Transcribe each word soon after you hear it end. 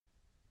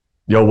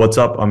Yo, what's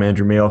up? I'm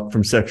Andrew Meoch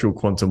from Sexual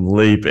Quantum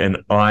Leap, and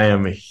I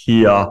am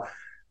here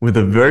with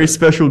a very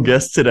special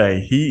guest today.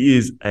 He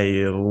is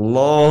a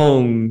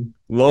long-term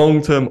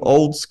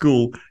old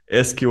school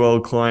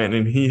SQL client,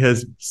 and he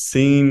has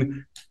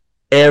seen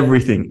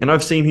everything. And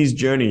I've seen his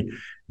journey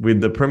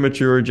with the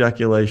premature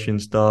ejaculation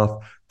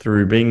stuff,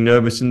 through being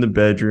nervous in the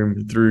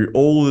bedroom, through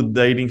all the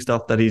dating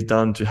stuff that he's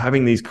done, to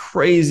having these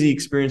crazy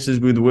experiences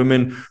with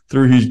women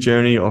through his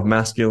journey of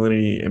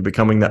masculinity and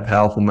becoming that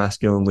powerful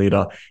masculine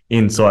leader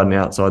inside and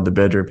outside the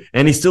bedroom.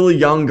 And he's still a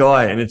young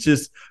guy, and it's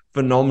just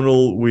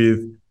phenomenal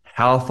with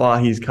how far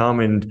he's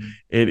come. And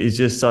it is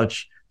just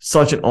such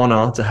an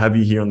honor to have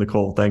you here on the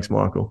call. Thanks,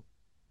 Michael.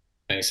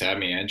 Thanks for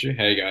having me, Andrew.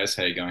 Hey guys,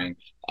 how you going?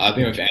 I've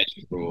been with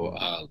Andrew for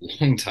a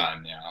long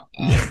time now.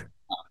 Yeah.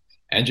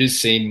 Andrew's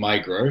seen my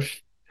growth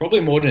probably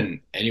more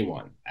than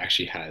anyone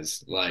actually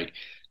has. Like,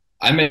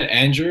 I met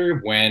Andrew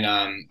when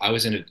I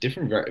was in a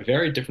different,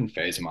 very different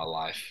phase of my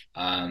life.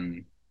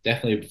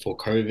 Definitely before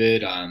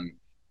COVID.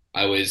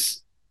 I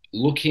was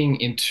looking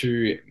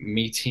into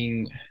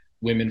meeting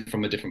women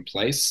from a different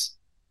place.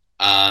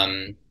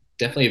 Um,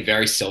 Definitely a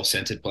very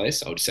self-centered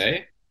place, I would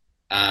say.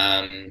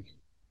 Um,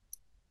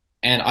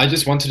 And I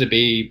just wanted to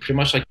be pretty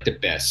much like the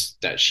best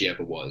that she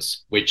ever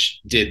was, which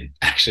did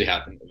actually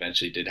happen,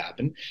 eventually did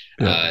happen.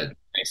 Yeah.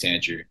 Thanks,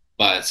 Andrew.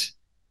 But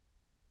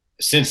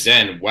since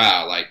then,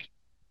 wow, like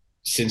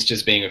since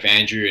just being with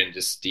Andrew and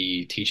just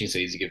the teachings that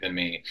he's given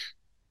me,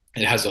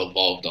 it has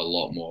evolved a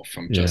lot more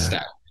from just Yeah.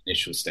 that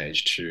initial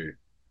stage to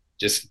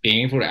just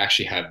being able to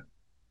actually have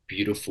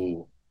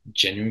beautiful,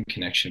 genuine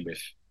connection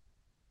with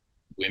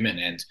women.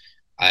 And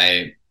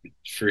I,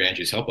 through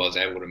Andrew's help, I was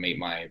able to meet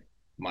my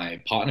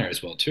partner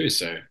as well too.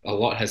 So a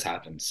lot has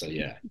happened. So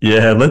yeah.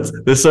 Yeah,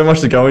 there's so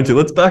much to go into.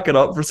 Let's back it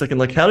up for a second.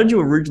 Like, how did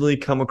you originally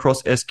come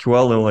across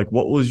SQL, and like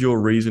what was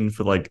your reason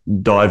for like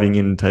diving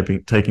in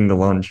and taking the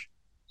lunge?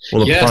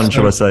 Or the Yeah, plunge,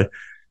 should I so say?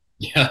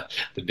 yeah,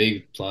 the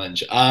big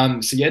plunge.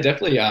 So yeah,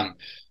 definitely.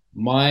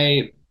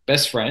 My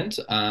best friend,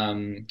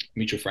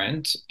 mutual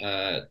friend,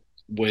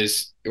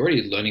 was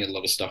already learning a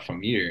lot of stuff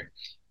from you,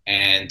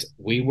 and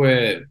we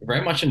were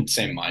very much in the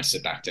same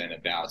mindset back then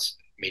about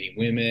meeting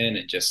women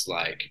and just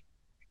like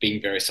being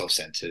very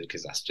self-centered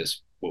because that's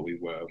just what we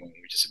were when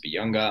we were just a bit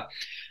younger.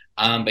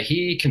 But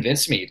he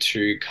convinced me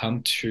to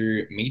come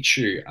to meet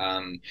you.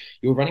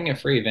 You were running a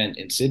free event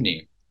in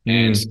Sydney,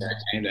 and so Mm. I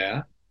came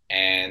there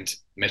and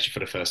met you for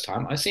the first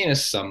time. I've seen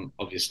some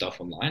of your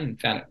stuff online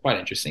and found it quite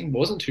interesting, but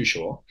wasn't too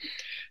sure.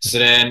 So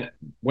then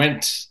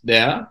went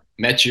there,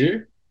 met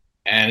you,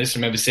 and I just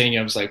remember seeing you.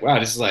 I was like, wow,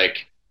 this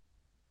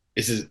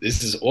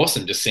is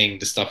awesome. Just seeing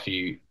the stuff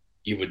you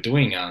were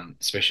doing,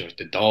 especially like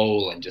the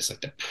doll and just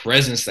like the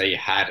presence that you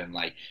had and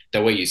like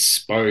the way you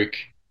spoke.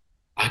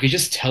 I could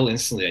just tell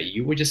instantly that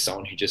you were just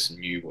someone who just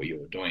knew what you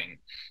were doing.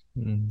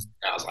 Mm. And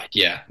I was like,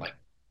 yeah, like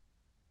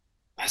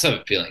I just have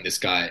a feeling this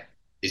guy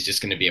is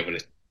just going to be able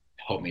to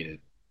help me to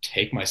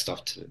take my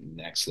stuff to the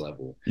next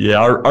level. Yeah,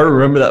 I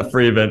remember that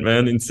free event,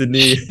 man, in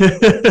Sydney.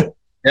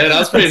 Yeah, that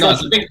was pretty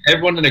That's nice. such I think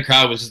everyone in the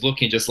crowd was just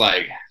looking, just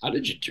like, how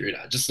did you do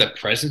that? Just the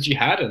presence you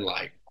had, and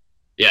like,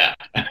 yeah,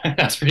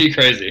 that's pretty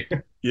crazy.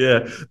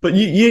 yeah. But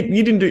you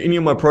didn't do any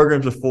of my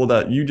programs before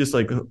that. You just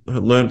like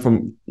learned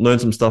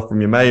some stuff from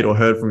your mate or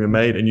heard from your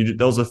mate, and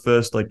that was the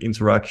first like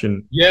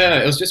interaction.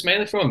 Yeah, it was just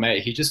mainly from a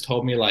mate. He just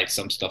told me like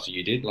some stuff that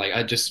you did. Like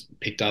I just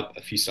picked up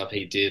a few stuff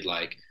he did,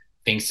 like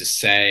things to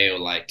say or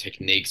like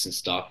techniques and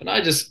stuff, and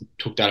I just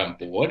took that on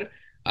board.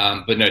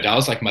 But no, that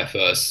was like my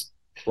first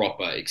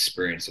proper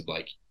experience of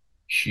like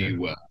who Yeah.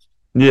 you were.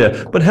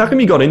 Yeah, but how come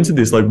you got into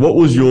this? Like, what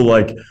was your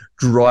like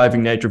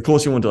driving nature? Of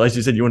course, you wanted to, as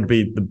you said, you want to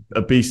be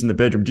a beast in the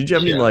bedroom. Did you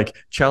have any Yeah. like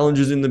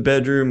challenges in the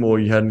bedroom, or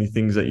you had any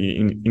things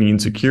any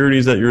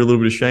insecurities that you're a little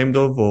bit ashamed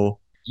of, or?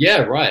 Yeah,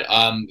 right.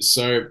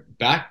 So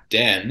back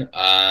then,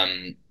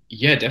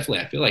 yeah, definitely.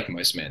 I feel like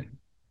most men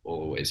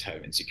always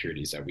have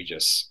insecurities that we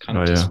just kind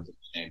Oh of yeah. just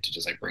aim to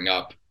just like bring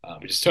up,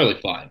 which is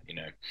totally fine.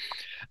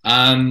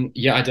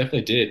 Yeah, I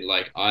definitely did.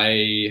 Like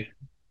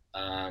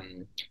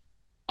um,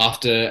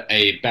 after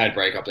a bad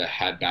breakup that I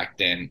had back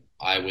then,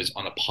 I was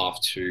on a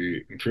path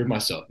to improve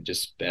myself and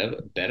just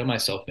better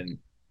myself in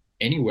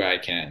any way I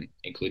can,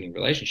 including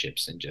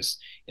relationships and just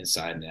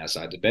inside and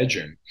outside the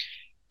bedroom.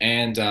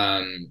 And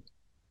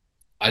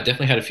I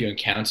definitely had a few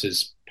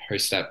encounters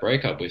post that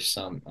breakup with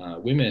some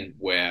women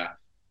where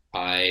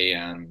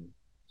I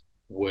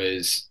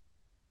was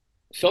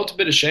felt a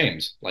bit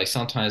ashamed. Like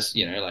sometimes,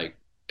 like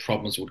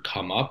problems would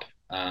come up,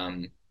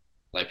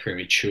 like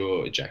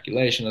premature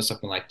ejaculation or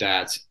something like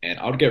that, and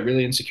I would get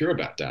really insecure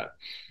about that.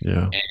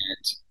 Yeah.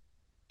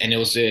 And it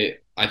was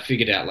I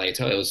figured out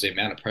later it was the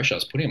amount of pressure I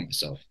was putting on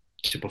myself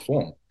to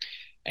perform.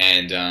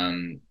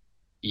 And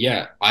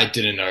yeah, I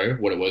didn't know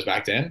what it was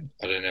back then.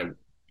 I don't know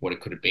what it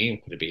could have been.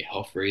 Could it be a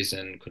health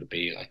reason? Could it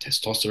be like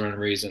testosterone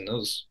reason? There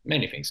was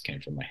many things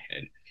came from my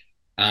head.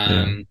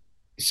 Yeah.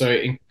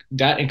 Um,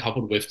 that and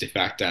coupled with the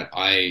fact that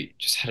I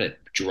just had a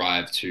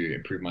drive to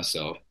improve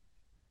myself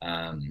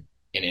in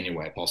any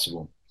way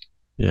possible.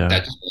 Yeah.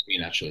 That just led me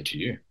naturally to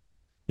you.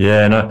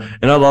 Yeah,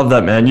 and I love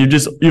that, man.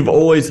 You've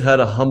always had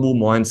a humble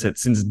mindset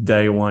since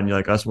day one. You're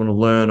like, I just want to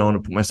learn, I want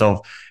to put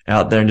myself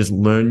out there and just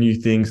learn new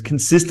things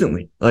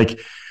consistently. Like,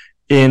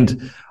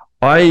 and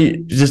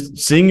I just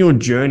seeing your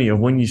journey of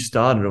when you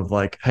started of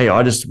like, hey,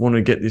 I just want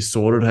to get this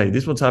sorted. Hey,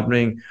 this is what's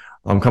happening.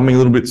 I'm coming a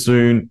little bit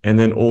soon. And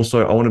then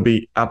also I want to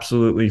be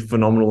absolutely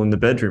phenomenal in the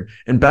bedroom.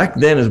 And back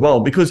then as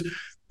well, because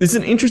this is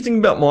an interesting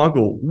about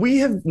Michael. We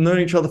have known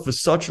each other for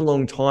such a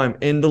long time,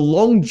 and the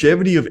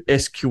longevity of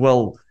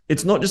SQL,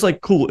 it's not just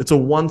like cool, it's a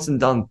once and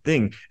done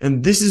thing.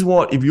 And this is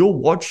what, if you're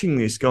watching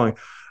this going,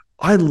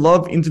 I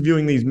love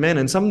interviewing these men,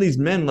 and some of these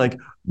men, like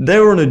they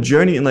were on a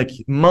journey, and like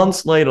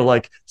months later,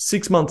 like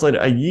 6 months later,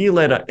 a year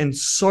later, and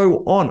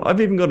so on.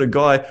 I've even got a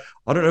guy.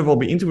 I don't know if I'll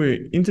be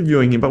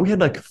interviewing him, but we had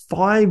like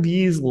 5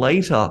 years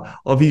later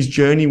of his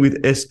journey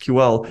with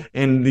SQL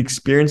and the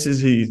experiences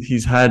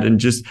he's had, and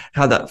just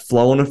how that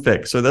flow and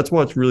effect. So that's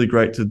why it's really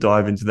great to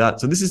dive into that.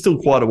 So this is still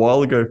quite a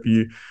while ago for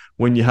you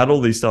when you had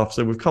all these stuff.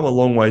 So we've come a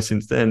long way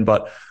since then,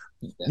 but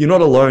you're not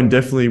alone,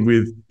 definitely,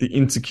 with the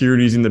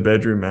insecurities in the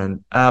bedroom,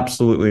 man.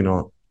 Absolutely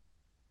not.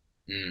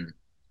 Mm.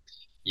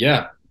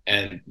 Yeah,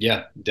 and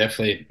yeah,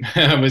 definitely.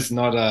 I was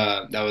not.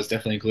 That was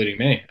definitely including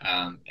me,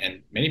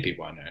 and many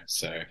people I know.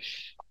 So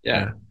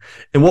yeah, Yeah.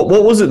 And what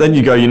was it then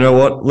you go, you know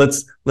what?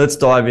 Let's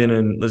dive in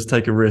and let's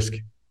take a risk.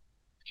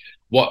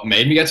 what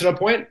made me get to that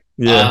point?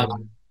 Yeah.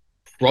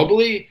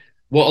 Probably.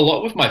 Well, a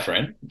lot with my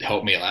friend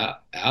helped me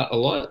out a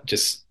lot.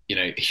 Just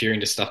hearing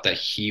the stuff that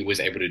he was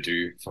able to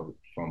do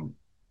from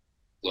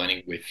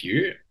learning with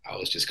you, I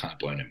was just kind of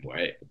blown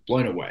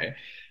away.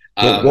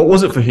 What Um,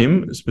 was it for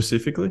him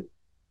specifically?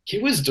 he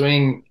was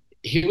doing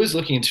he was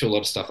looking into a lot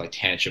of stuff like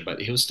tantra,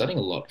 but he was studying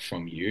a lot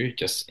from you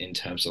just in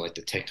terms of like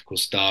the technical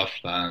stuff.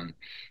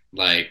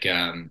 Like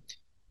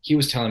he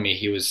was telling me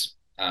he was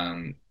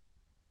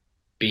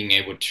being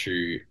able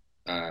to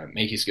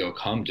make his girl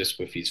come just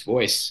with his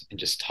voice and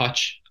just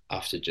touch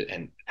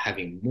and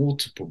having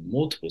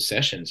multiple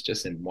sessions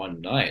just in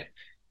one night.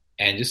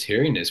 And just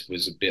hearing this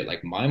was a bit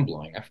like mind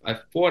blowing. I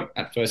thought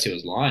at first he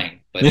was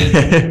lying, but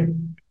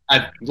then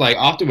Yeah. like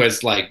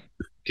afterwards, like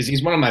because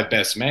he's one of my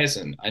best mates,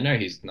 and I know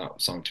he's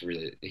not someone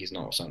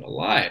to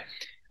lie.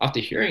 After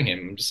hearing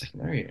him, I'm just like,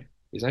 no,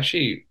 he's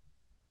actually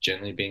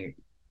generally being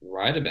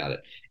right about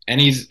it. And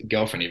his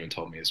girlfriend even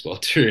told me as well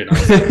too, and I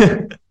was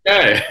like,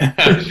 okay,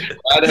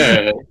 I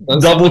don't know,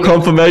 there's Double something,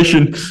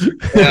 confirmation.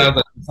 yeah,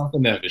 but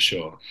something there for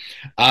sure.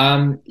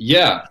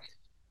 Yeah,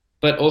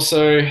 but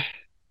also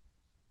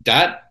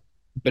that,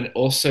 but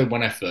also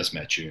when I first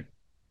met you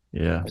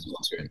Yeah. as well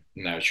too.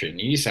 No, true. And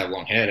you used to have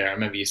long hair there. I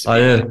remember you used to Oh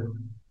be yeah.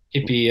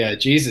 the hippie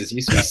Jesus. You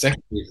used to be sex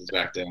Jesus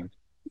back then.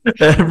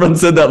 Everyone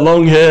said that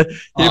long hair,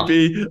 Oh,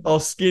 hippie, oh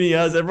skinny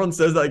as. Everyone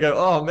says that. I go,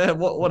 oh man,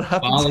 what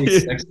happened to Bali you?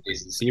 sex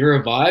Jesus. He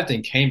revived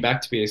and came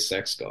back to be a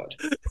sex god.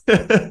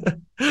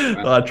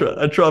 Wow.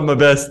 I tried my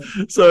best.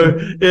 So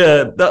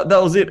yeah, that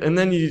was it. And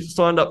then you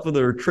signed up for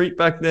the retreat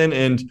back then,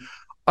 and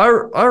I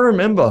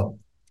remember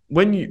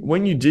when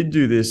you did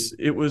do this,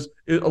 a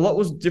lot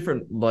was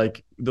different.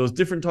 Like there was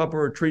different type of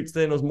retreats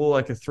then. It was more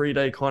like a 3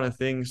 day kind of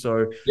thing.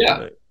 So Yeah.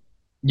 uh,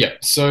 Yeah.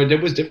 So there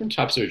was different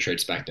types of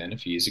retreats back then a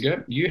few years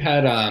ago. You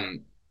had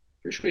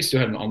pretty sure we still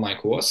had an online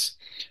course.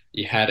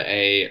 You had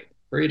a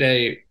 3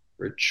 day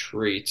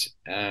retreat.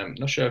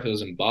 Not sure if it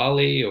was in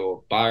Bali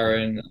or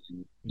Byron.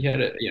 You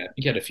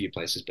had a few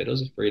places, but it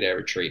was a 3 day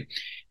retreat.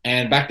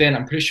 And back then,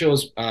 I'm pretty sure it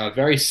was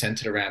very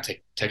centered around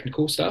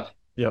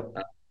yep,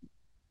 uh,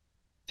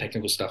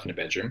 technical stuff in the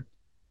bedroom,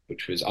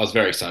 which was I was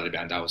very excited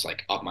about. That was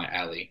like up my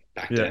alley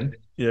back yeah, then.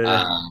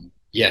 yeah.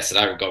 Yeah, so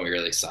that got me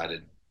really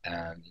excited.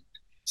 Um,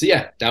 so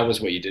yeah, that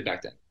was what you did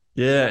back then.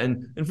 Yeah,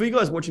 and for you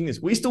guys watching this,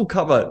 we still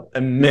cover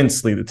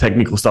immensely the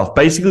technical stuff.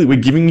 Basically, we're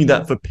giving you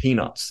that for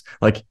peanuts.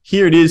 Like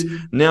here it is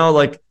now.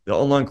 Like the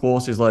online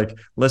course is like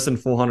less than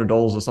 $400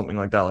 or something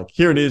like that. Like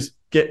here it is.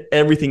 Get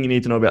everything you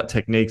need to know about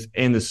techniques,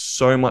 and there's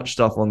so much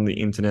stuff on the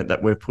internet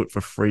that we've put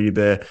for free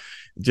there,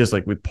 just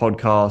like with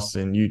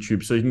podcasts and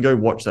YouTube. So you can go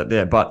watch that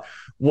there. But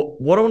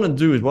what I want to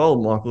do as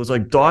well, Michael, is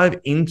like dive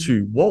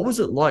into what was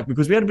it like,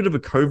 because we had a bit of a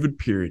COVID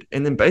period,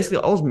 and then basically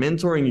I was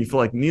mentoring you for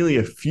like nearly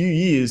a few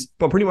years,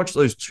 but pretty much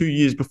those 2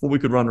 years before we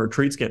could run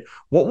retreats again.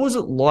 What was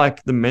it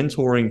like, the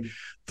mentoring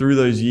through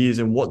those years,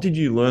 and what did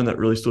you learn that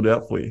really stood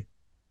out for you?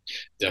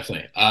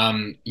 Definitely.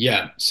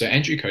 Yeah. So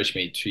Andrew coached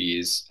me 2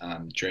 years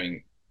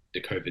during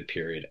the COVID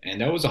period,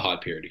 and that was a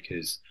hard period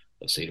because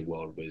obviously the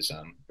world was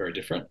very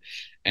different,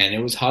 and it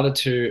was harder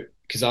to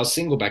because I was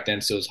single back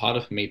then, so it was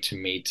harder for me to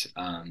meet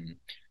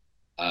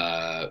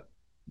uh,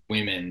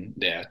 women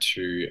there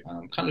to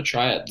kind of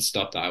try out the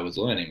stuff that I was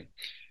learning.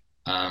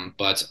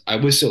 But I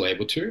was still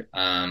able to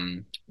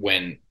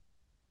when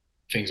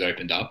things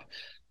opened up.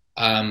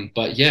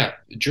 But yeah,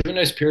 during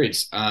those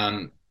periods,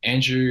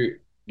 Andrew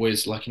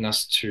was lucky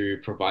enough to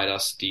provide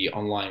us the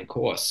online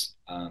course.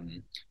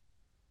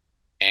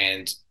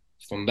 And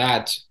from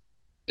that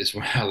is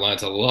where I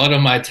learned a lot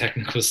of my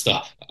technical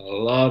stuff, a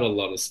lot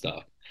of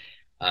stuff.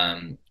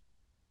 Um,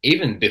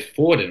 Even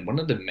before then, one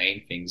of the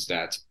main things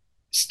that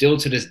still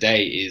to this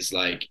day is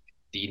like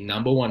the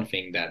number one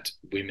thing that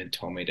women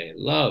told me they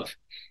love,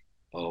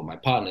 or my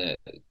partners,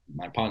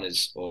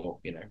 or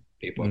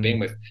people I've been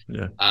with,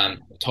 Yeah.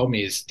 told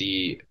me is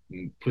the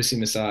pussy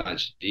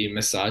massage. The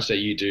massage that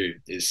you do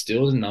is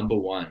still the number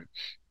one.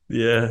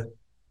 Yeah.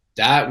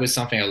 That was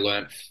something I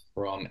learned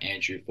from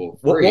Andrew for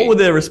What were free.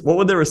 their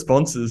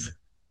responses?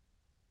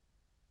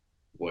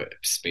 Were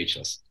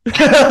speechless.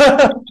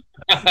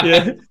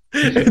 Yeah.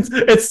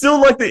 It's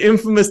still like the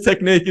infamous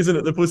technique, isn't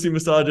it? The pussy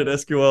massage at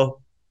SQL.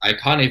 I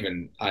can't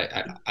even.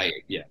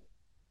 Yeah,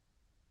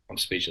 I'm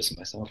speechless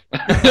myself.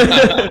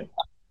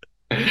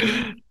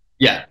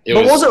 Yeah, it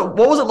But was. what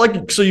was it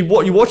like? So you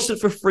watched it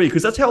for free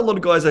because that's how a lot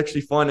of guys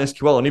actually find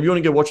SQL. And if you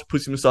want to go watch a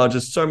pussy massage,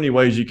 there's so many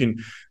ways you can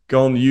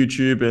go on the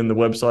YouTube and the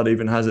website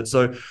even has it.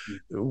 So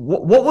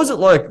what was it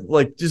like?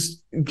 Like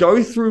just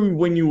go through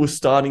when you were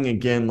starting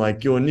again,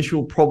 like your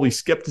initial probably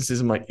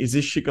skepticism, like is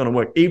this shit gonna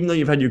work? Even though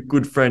you've had your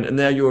good friend and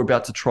now you're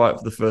about to try it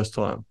for the first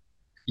time.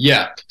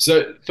 Yeah.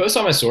 So first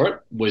time I saw it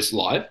was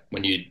live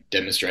when you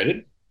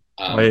demonstrated.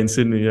 Oh, yeah, Um, in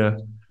Sydney, yeah.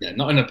 yeah,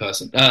 not in a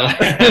person.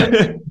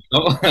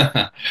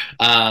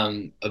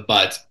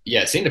 But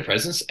yeah, seeing the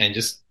presence and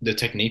just the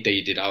technique that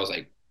you did, I was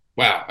like,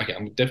 wow, okay,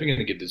 I'm definitely going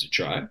to give this a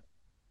try.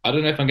 I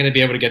don't know if I'm going to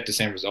be able to get the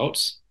same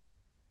results.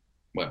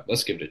 Well,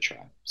 let's give it a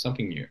try.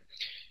 Something new.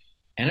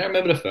 And I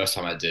remember the first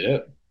time I did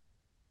it.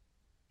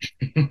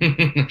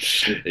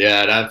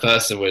 Yeah, that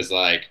person was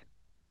like,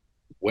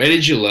 where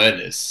did you learn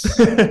this?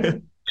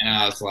 And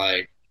I was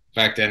like,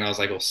 back then I was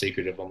like all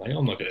secretive. I'm like,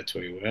 I'm not going to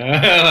tell you where.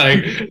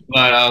 Like,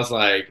 but I was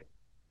like,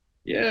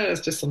 yeah,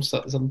 it's just some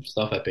stuff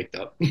I picked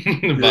up. But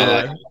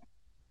like, Yeah.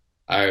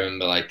 I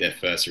remember like their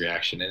first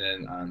reaction,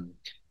 and then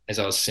as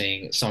I was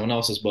seeing someone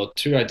else as well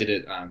too, I did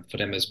it for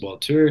them as well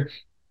too.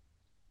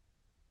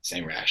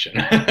 Same reaction.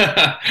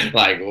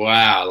 Like,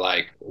 wow,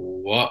 like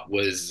what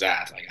was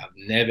that? Like I've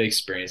never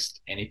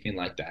experienced anything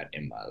like that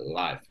in my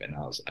life. And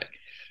I was like,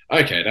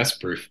 okay, that's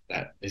proof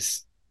that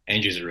this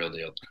Andrew's a real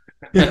deal.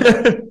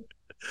 Yeah.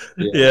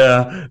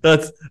 Yeah,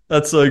 that's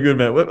so good,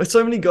 man.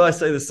 So many guys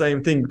say the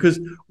same thing because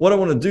what I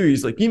want to do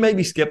is like you may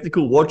be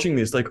skeptical watching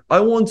this. Like I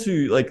want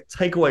to like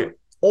take away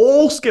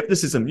all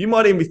skepticism. You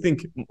might even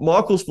think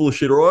Michael's full of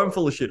shit or I'm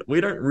full of shit.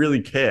 We don't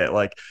really care.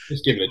 Like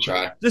Just give it a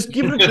try. just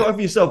give it a try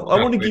for yourself. I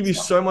Try want to for give you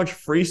yourself. so much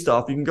free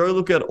stuff. You can go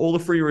look at all the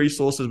free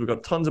resources. We've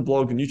got tons of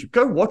blogs and YouTube.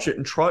 Go watch it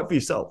and try it for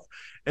yourself.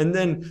 And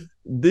then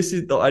this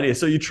is the idea.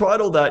 So you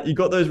tried all that, you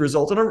got those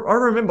results. And I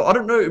remember, I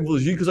don't know if it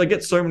was you because I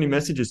get so many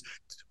messages.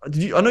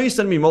 I know you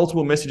send me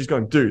multiple messages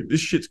going, dude,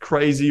 this shit's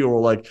crazy, or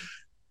like,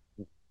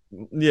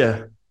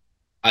 yeah.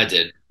 I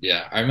did.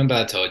 Yeah. I remember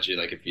I told you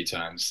like a few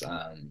times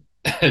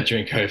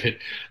during COVID,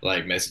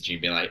 like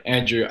messaging, being like,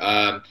 Andrew,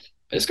 I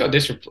just got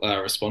this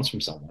response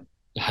from someone.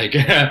 Like,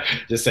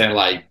 just saying,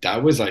 like,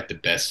 that was like the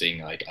best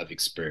thing like I've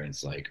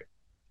experienced. Like,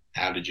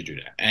 how did you do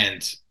that?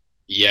 And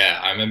yeah,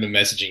 I remember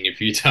messaging a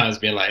few times,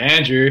 being like,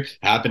 Andrew,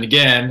 happened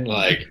again.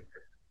 Like,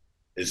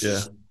 this Yeah.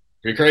 is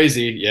pretty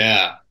crazy.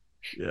 Yeah.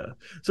 Yeah.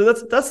 So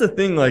that's the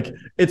thing. Like,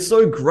 it's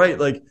so great.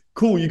 Like,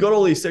 cool, you got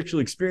all these sexual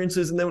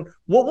experiences, and then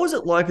what was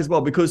it like as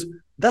well? Because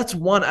that's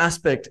one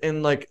aspect,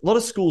 and like a lot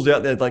of schools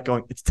out there like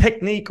going, it's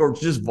technique or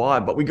it's just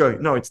vibe. But we go,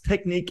 no, it's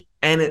technique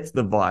and it's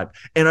the vibe.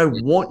 And I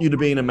want you to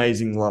be an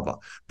amazing lover.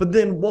 But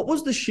then what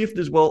was the shift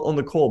as well on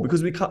the call?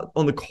 Because we cut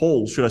on the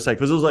calls, should I say?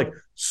 Because there was like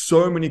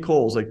so many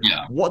calls. Like,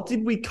 Yeah. what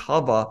did we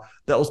cover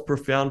that was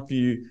profound for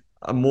you?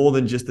 More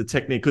than just the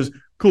technique, because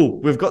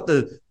cool, we've got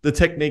the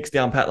techniques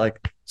down pat,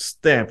 like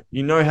stamp.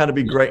 You know how to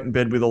be great in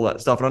bed with all that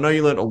stuff, and I know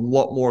you learned a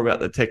lot more about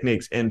the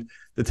techniques, and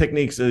the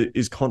techniques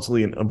is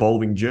constantly an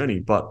evolving journey.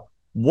 But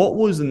what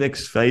was the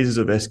next phases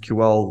of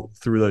SQL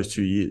through those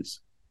 2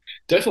 years?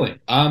 Definitely.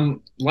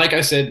 Like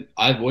I said,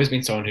 I've always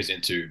been someone who's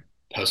into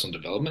personal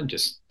development,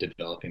 just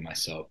developing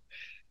myself.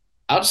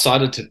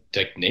 Outside of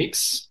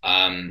techniques,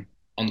 on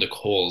the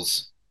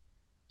calls,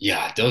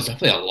 yeah, there was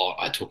definitely a lot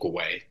I took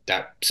away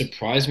that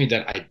surprised me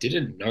that I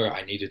didn't know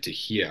I needed to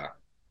hear,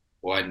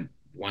 or I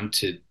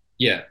wanted,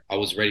 yeah, I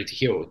was ready to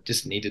hear, or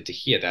just needed to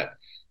hear that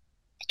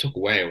I took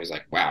away. I was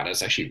like, wow,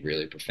 that's actually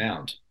really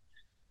profound.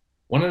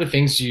 One of the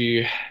things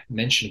you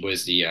mentioned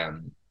was the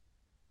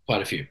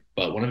quite a few,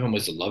 but one of them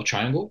was the love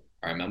triangle.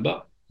 I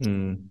remember.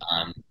 Mm,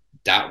 Um,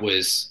 that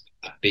was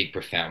a big,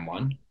 profound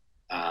one.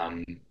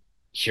 Um,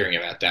 Hearing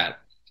about that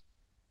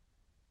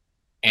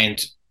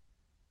and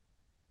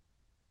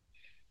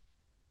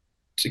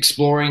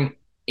exploring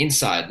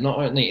inside, not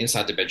only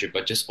inside the bedroom,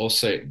 but just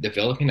also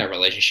developing that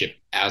relationship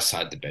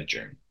outside the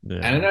bedroom.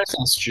 And I yeah, know it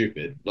sounds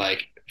stupid,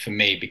 like for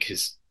me,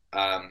 because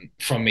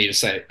from me to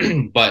say,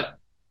 but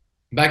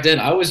back then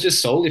I was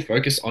just solely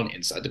focused on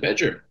inside the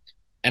bedroom,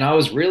 and I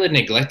was really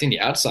neglecting the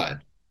outside.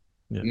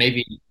 yeah,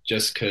 Maybe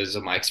just because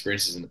of my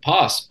experiences in the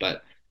past,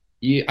 but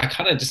I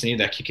kind of just need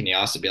that kick in the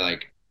ass to be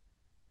like,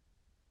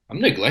 I'm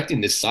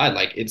neglecting this side.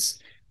 Like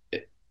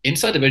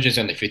inside the bedroom is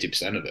only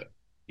 50% of it.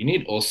 You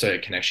need also a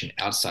connection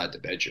outside the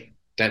bedroom.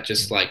 That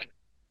just like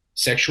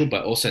sexual,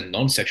 but also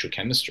non-sexual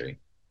chemistry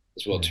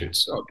as well too. yeah,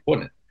 It's so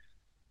important.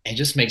 And it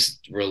just makes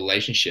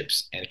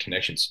relationships and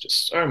connections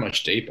just so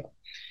much deeper.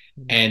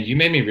 And you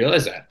made me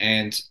realize that.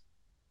 And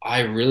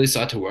I really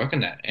started to work on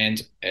that.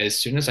 And as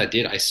soon as I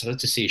did, I started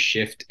to see a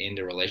shift in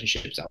the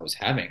relationships I was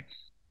having.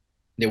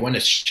 They weren't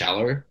as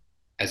shallow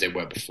as they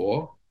were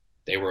before.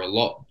 They were a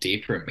lot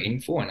deeper and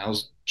meaningful, and I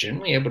was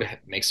generally able to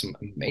make some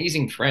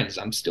amazing friends.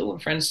 I'm still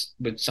friends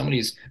with some of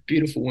these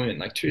beautiful women,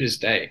 like to this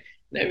day.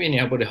 They've been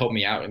able to help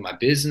me out in my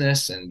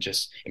business and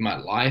just in my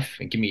life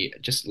and give me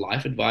just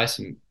life advice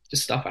and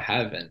just stuff I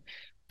have. And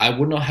I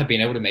would not have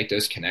been able to make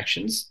those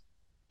connections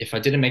if I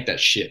didn't make that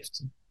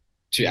shift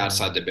to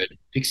outside Mm. the bedroom,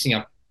 fixing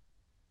up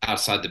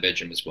outside the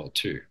bedroom as well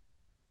too.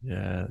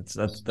 Yeah,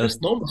 that's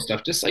Just normal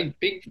stuff, just like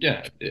big,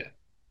 yeah, yeah.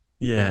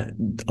 yeah.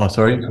 Oh,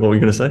 sorry, what were you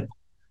gonna say?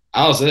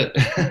 That was it.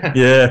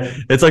 Yeah,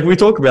 it's like we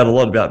talk about a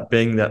lot about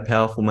being that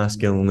powerful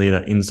masculine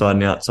leader inside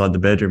and outside the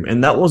bedroom,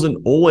 and that wasn't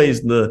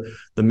always the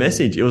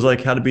message. It was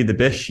like how to be the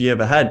best she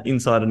ever had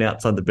inside and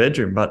outside the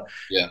bedroom, but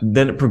Yeah.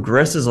 then it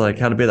progresses like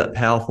how to be that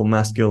powerful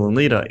masculine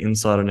leader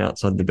inside and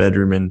outside the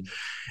bedroom. And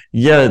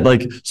yeah,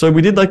 like so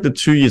we did like the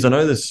 2 years. I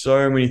know there's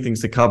so many things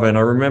to cover, and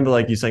I remember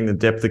like you saying the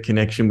depth of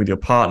connection with your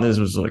partners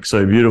was like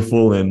so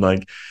beautiful, and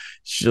like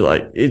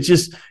like it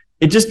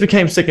just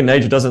became second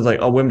nature, doesn't it? It's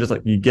like, oh, women just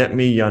like you get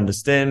me, you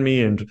understand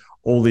me, and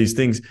all these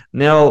things.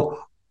 Now,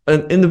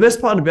 and the best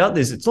part about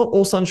this, it's not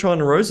all sunshine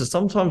and roses.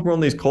 Sometimes we're on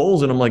these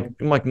calls, and I'm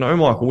like, no,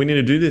 Michael, we need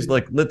to do this.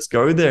 Like, let's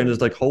go there, and just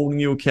like holding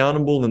you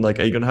accountable, and like,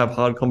 are you gonna have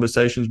hard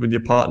conversations with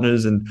your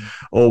partners, and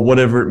or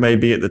whatever it may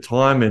be at the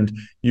time, and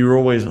you were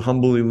always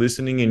humbly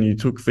listening, and you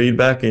took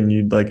feedback, and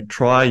you'd like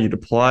try, you'd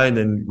apply, and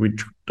then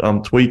we'd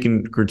tweak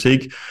and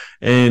critique,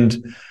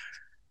 and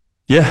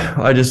yeah,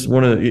 I just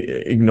want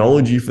to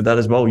acknowledge you for that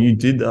as well. You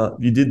did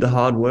the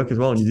hard work as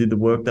well, and you did the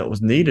work that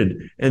was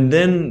needed. And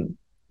then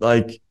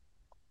like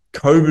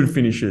COVID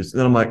finishes, and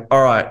then I'm like,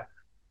 all right,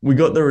 we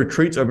got the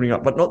retreats opening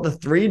up, but not the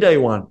 3 day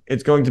one.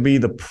 It's going to be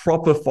the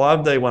proper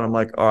 5 day one. I'm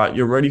like, all right,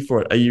 you're ready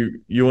for it. Are you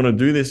want to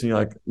do this? And you're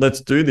like,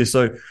 let's do this.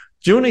 So do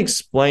you want to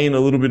explain a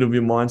little bit of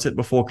your mindset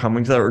before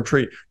coming to that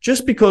retreat?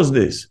 Just because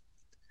this.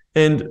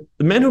 And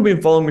the men who've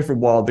been following me for a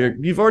while,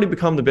 you've already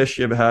become the best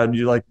you ever had.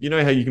 You like, you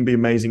know how you can be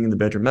amazing in the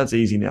bedroom. That's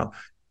easy now.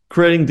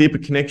 Creating deeper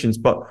connections.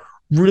 But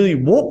really,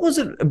 what was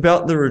it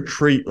about the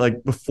retreat,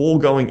 like before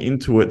going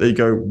into it, that you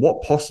go,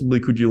 what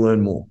possibly could you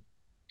learn more?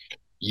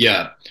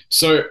 Yeah.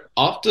 So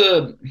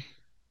after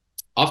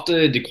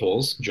the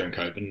calls during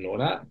COVID and all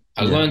that,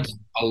 I Yeah. learned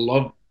a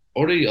lot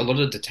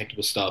of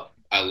detectable stuff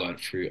I learned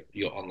through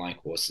your online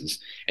courses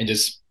and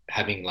just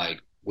having like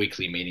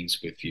weekly meetings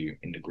with you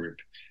in the group.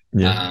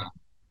 Yeah. Um,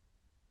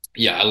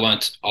 yeah, I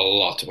learned a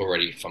lot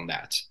already from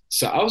that.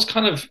 So I was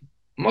kind of,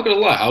 I'm not gonna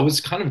lie, I was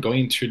kind of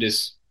going through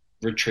this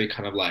retreat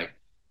kind of like,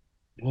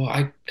 well,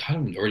 I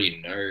kind of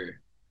already know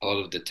a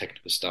lot of the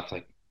technical stuff.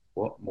 Like,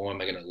 what more am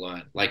I gonna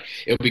learn? Like,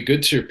 it would be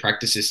good to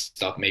practice this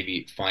stuff,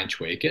 maybe fine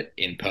tweak it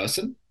in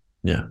person.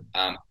 Yeah.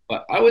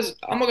 But I'm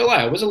not gonna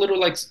lie, I was a little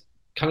like,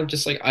 kind of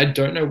just like, I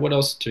don't know what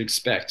else to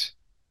expect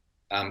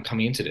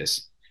coming into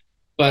this.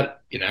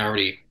 But I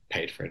already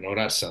paid for it and all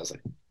that, so I was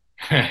like,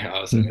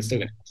 I'm still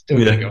gonna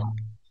Yeah. go.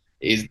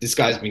 This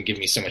guy's been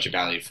giving me so much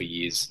value for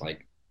years.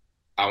 Like,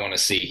 I want to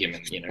see him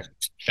and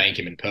thank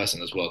him in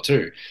person as well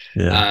too.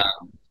 Yeah.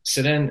 Um,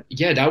 so then,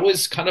 yeah, that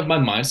was kind of my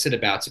mindset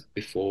about it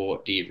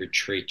before the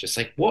retreat. Just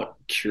like, what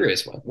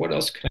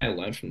else can I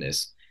learn from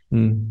this?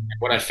 Mm.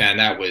 What I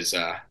found out was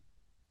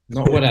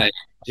not what I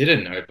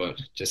didn't know, but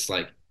just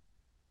like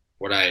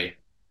what I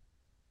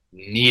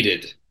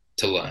needed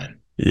to learn.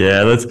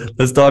 Yeah.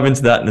 Let's dive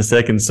into that in a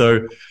second.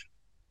 So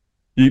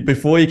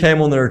before you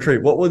came on the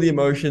retreat, what were the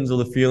emotions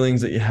or the feelings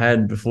that you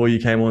had before you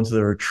came onto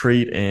the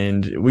retreat?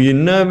 And were you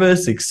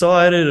nervous,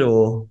 excited,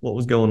 or what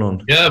was going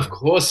on? Yeah, of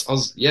course. I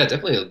was, yeah,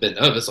 definitely a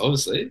bit nervous,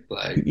 obviously.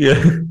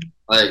 Yeah.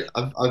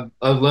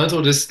 I've learned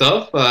all this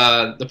stuff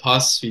the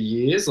past few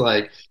years.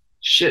 Like,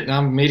 shit, now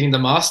I'm meeting the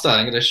master.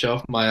 I'm gonna show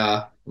off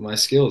my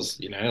skills,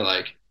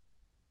 like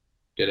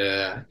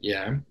gotta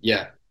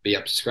yeah, be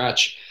up to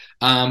scratch.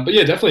 But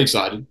yeah, definitely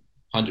excited.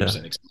 Yeah.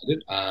 100%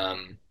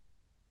 excited.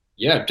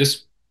 Yeah,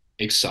 just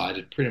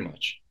excited pretty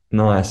much.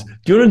 Nice. Do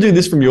you want to do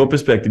this from your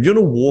perspective? Do you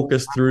want to walk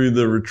us through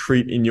the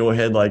retreat in your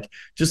head? Like,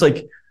 just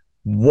like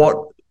what,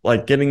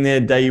 like getting there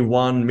day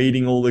one,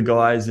 meeting all the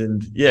guys,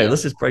 and yeah, Yeah,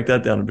 let's just break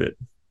that down a bit.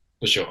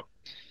 for sure.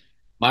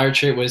 My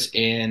retreat was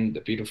in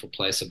the beautiful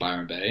place of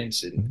Byron Bay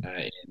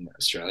in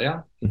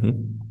Australia.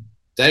 Mm-hmm.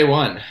 Day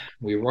one,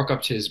 we rock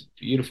up to his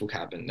beautiful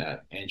cabin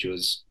that Andrew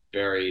was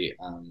very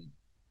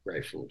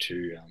grateful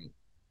to.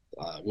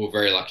 We were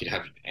very lucky to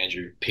have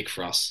Andrew pick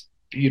for us.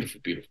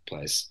 Beautiful, beautiful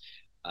place,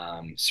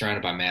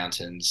 surrounded by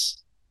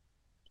mountains,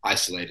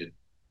 isolated,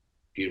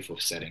 beautiful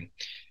setting.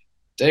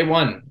 Day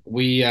one,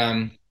 we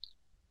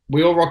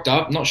all rocked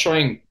up, not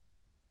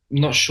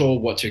sure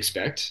what to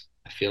expect.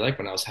 I feel like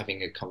when I was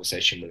having a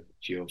conversation with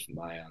a few of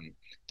my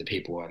the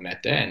people I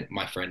met there and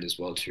my friend as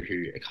well too,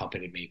 who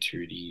accompanied me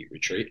to the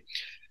retreat.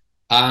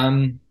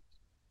 Um,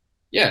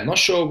 yeah, not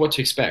sure what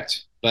to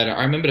expect, but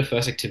I remember the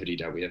first activity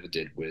that we ever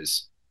did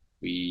was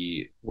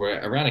we were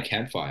around a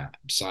campfire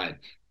outside,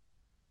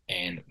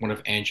 and one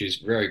of Andrew's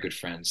very good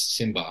friends,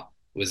 Simba.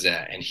 was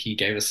there, and he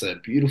gave us a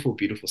beautiful,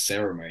 beautiful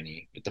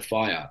ceremony with the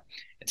fire,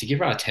 and to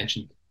give our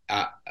attention,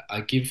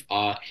 give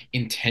our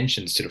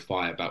intentions to the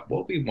fire about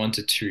what we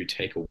wanted to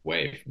take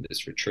away from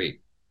this retreat.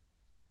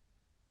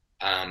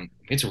 We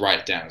had to write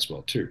it down as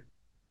well too.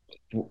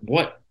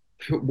 What,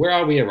 where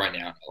are we at right now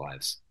in our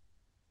lives?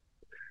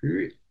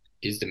 Who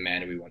is the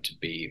man we want to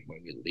be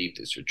when we leave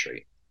this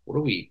retreat? What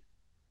are we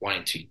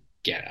wanting to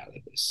get out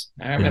of this?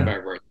 I remember Yeah. I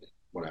wrote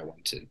what I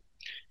wanted.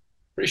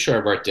 Pretty sure I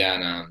wrote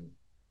down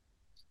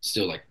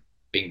still like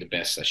being the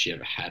best that she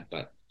ever had,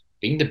 but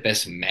being the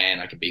best man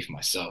I could be for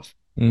myself.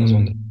 That was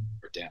one that Mm. I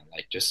wrote down.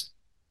 Like just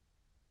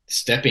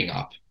stepping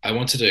up. I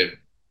wanted to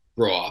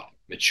grow up,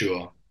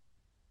 mature.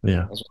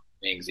 Yeah. That's one of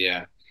the things,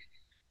 yeah.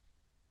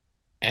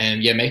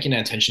 And yeah, making that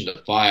intention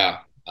to fire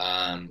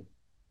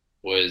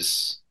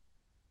was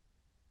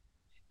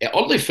it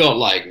oddly felt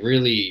like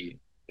really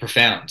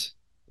profound.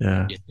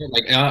 Yeah. You know,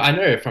 like I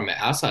know from an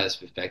outsider's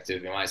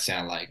perspective, it might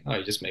sound like, oh,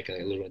 you're just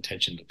making a little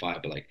intention to fight,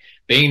 but like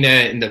being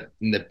there in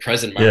the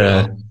present moment, I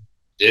was, Yeah.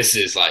 this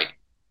is like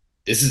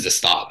this is the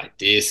start. Like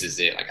this is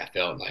it. Like I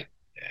felt like,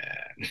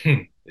 yeah,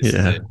 this is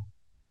Yeah. it.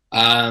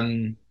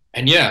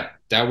 And yeah,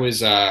 that was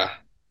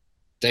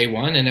day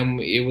one, and then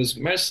it was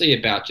mostly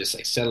about just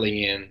like settling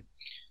in,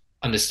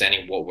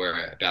 understanding what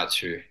we're about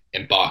to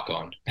embark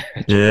on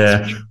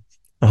during this Yeah.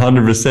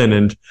 100%.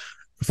 And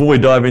before we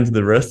dive into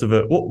the rest of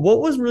it, what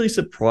was really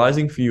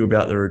surprising for you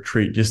about the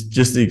retreat?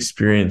 Just the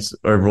experience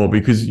overall,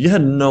 because you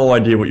had no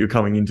idea what you're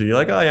coming into. You're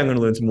like, oh, yeah, I'm going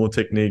to learn some more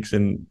techniques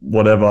and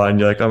whatever, and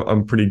you're like,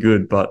 I'm pretty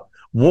good. But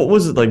what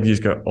was it like? You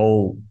just go,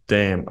 oh,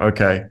 damn,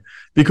 okay,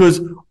 because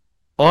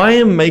I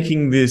am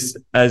making this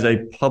as a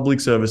public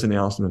service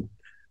announcement.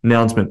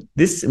 Announcement.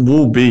 This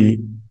will be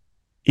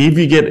if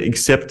you get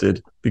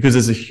accepted, because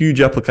there's a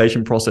huge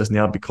application process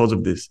now because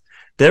of this,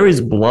 there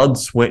is blood,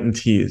 sweat, and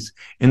tears.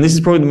 And this is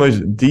probably the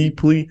most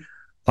deeply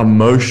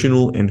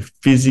emotional and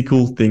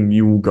physical thing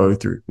you will go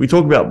through. We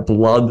talk about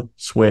blood,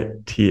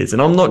 sweat, tears.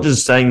 And I'm not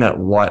just saying that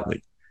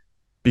lightly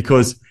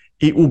because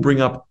it will bring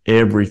up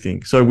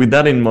everything. So, with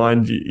that in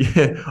mind,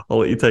 yeah, I'll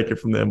let you take it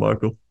from there,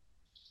 Michael.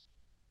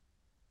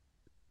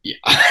 yeah.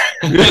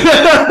 Yeah.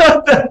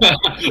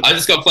 I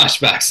just got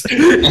flashbacks.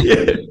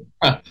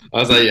 I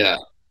was like, yeah,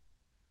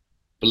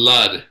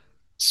 blood,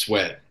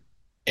 sweat,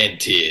 and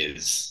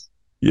tears.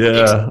 Expect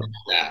Yeah.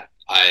 that.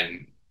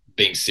 I'm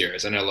being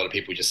serious. I know a lot of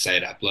people just say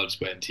that blood,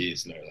 sweat, and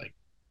tears. No, like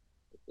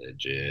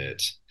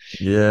legit.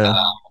 Yeah.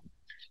 Uh,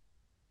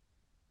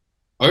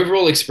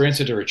 Overall experience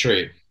of the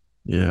retreat,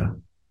 Yeah.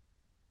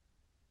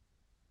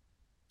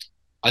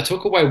 I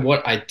took away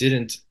what I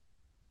didn't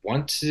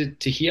want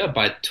to hear, but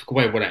I took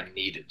away what I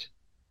needed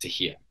to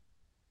hear,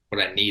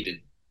 what I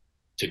needed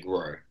to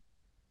grow.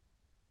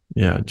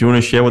 Yeah. Do you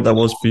want to share what that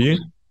was for you?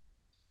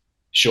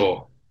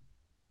 Sure,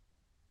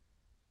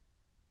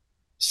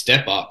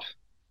 step up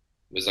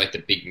was like the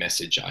big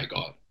message I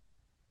got.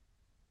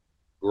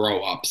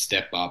 Grow up,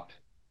 step up.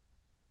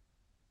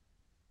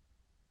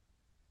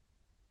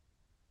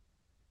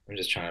 I'm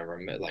just trying to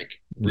remember,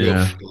 like, real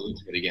Yeah. feel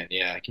it again.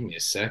 Yeah, give me a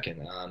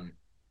second.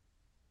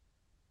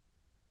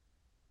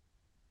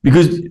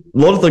 Because a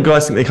lot of the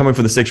guys think they're coming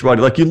for the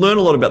sexuality. Like you learn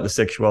a lot about the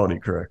sexuality,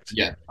 correct?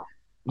 Yeah,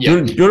 Do you, yeah.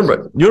 want to, do, you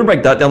want to, you want to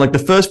break that down? Like the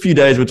first few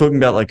days, we're talking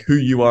about like who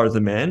you are as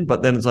a man,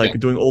 but then it's like Yeah.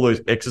 doing all those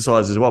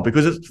exercises as well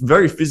because it's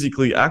very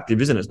physically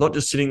active, isn't it? It's not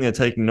just sitting there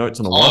taking notes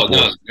on a Oh no,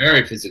 whiteboard. it's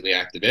very physically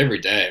active every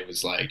day. It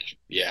was like,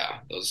 yeah,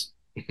 there was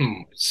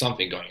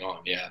something going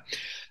on. Yeah.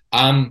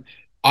 Um,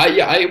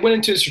 I went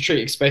into this retreat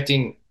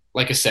expecting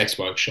like a sex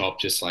workshop,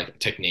 just like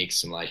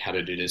techniques and like how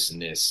to do this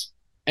and this.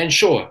 And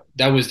sure,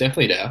 that was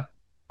definitely there,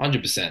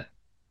 100%.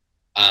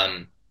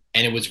 Um,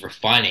 and it was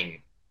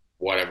refining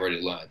what I've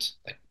already learned,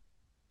 like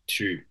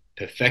to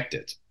perfect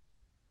it.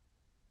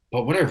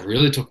 But what I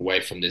really took away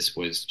from this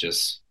was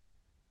just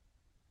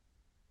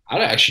how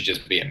to actually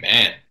just be a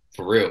man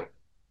for real.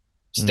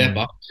 Step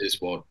Mm, up to this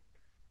world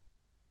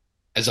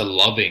as a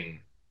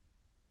loving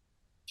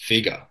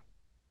figure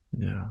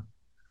yeah.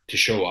 to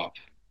show up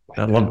like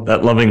That that. love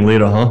that loving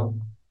leader, huh?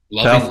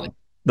 Lovingly. Powerful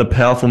the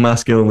powerful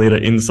masculine leader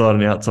inside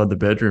and outside the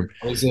bedroom.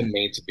 What does it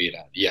mean to be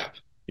that? Yeah.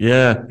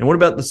 Yeah. And what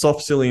about the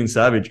soft, silly, and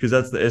savage? Because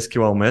that's the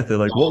SQL method.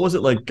 Like, what was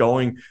it like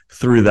going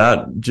through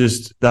that,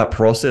 just that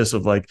process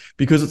of like,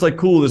 because it's like,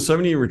 cool, there's so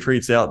many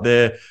retreats out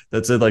there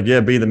that said, like, yeah,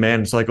 be the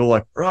man. It's like, all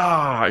like,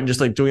 rah, and just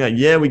like doing that.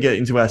 Yeah, we get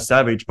into our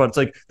savage, but it's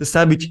like the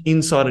savage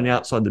inside and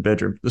outside the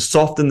bedroom, the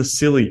soft and the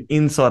silly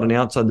inside and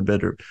outside the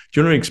bedroom. Do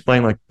you want to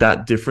explain like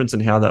that difference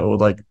and how that would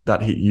like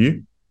that hit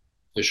you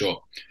For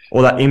sure.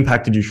 or that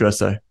impacted you, should I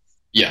say?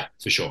 Yeah,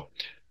 for sure.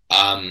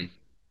 Um,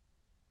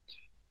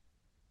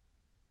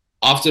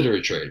 After the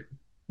retreat,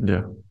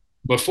 Yeah.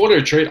 before the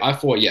retreat, I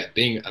thought, yeah,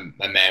 being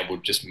a man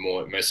would just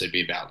mostly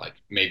be about like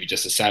maybe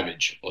just a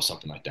savage or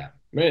something like that.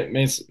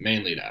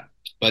 Mainly that.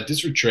 But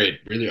this retreat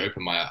really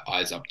opened my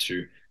eyes up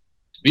to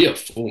be a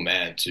full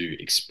man,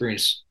 to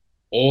experience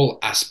all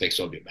aspects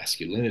of your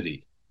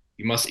masculinity.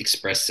 You must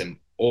express them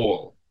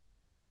all,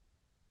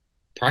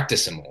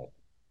 practice them all.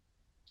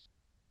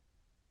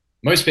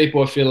 Most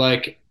people, I feel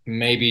like,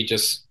 maybe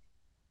just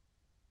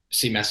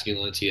see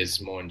masculinity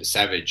as more in the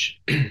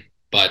savage,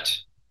 but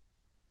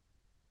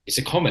it's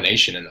a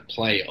combination and a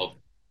play of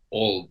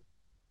all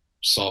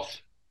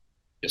soft,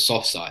 your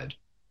soft side,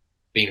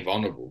 being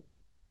vulnerable,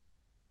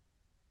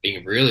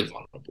 being really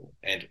vulnerable,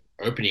 and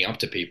opening up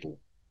to people.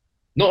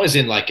 Not as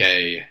in like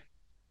a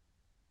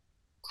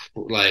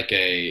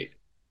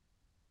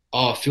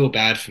oh feel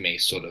bad for me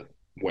sort of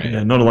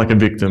Yeah, way. not like a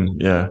victim.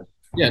 Yeah,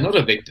 Yeah, not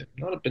a victim,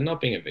 but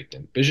not being a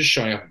victim, but just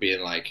showing up and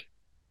being like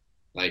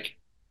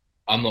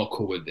I'm not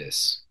cool with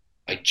this,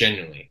 like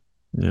genuinely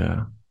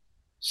yeah,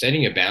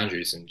 setting your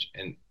boundaries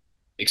and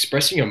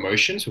expressing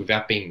emotions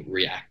without being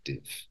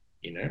reactive.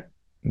 You know,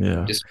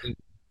 yeah, just being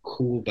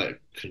cool but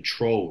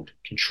controlled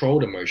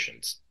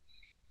emotions.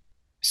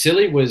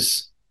 Silly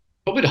was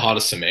probably the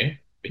hardest for me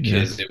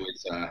yeah, because it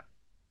was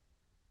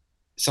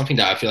something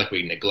that I feel like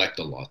we neglect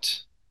a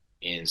lot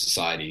in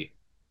society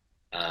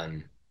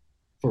um,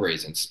 for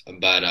reasons.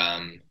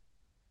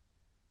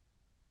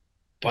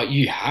 But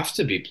you have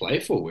to be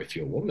playful with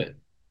your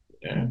woman.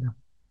 You know, yeah.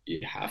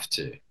 you have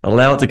to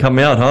Allow it to come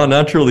out, huh?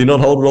 Naturally, not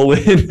hold it all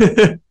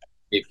in.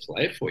 be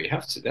playful. You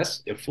have to.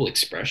 That's a full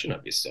expression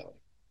of yourself,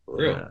 for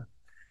real.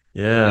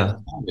 Yeah, And then yeah,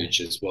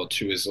 savage as well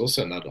too is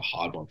also another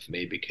hard one for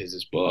me because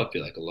as well I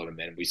feel like a lot of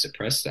men we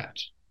suppress that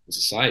in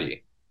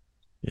society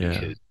yeah,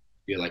 because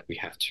we feel like we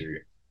have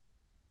to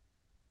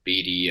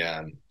be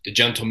the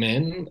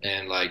gentleman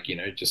and like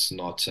just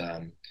not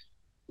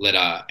let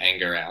our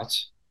anger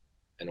out.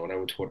 And when I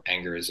would taught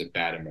anger is a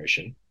bad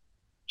emotion,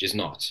 which is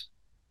not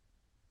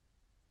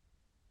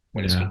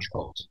when it's yeah,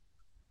 controlled.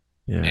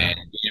 yeah, And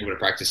being able to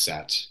practice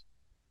that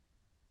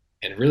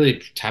and really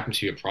tap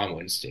into your primal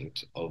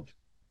instinct of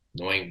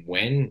knowing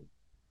when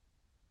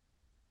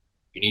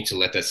you need to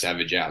let that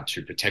savage out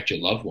to protect your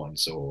loved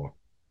ones or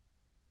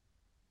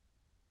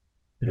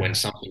when yeah,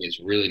 something is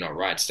really not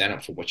right, stand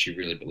up for what you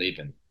really believe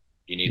in.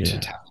 You need to yeah.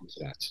 tap into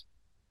that.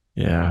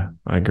 Yeah,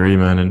 I agree,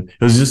 man. And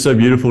it was just so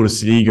beautiful to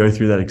see you go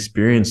through that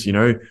experience,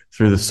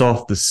 through the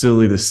soft, the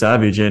silly, the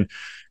savage. And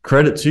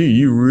credit to you,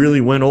 you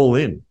really went all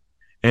in.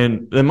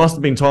 And there must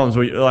have been times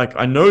where, like,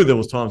 I know there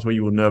was times where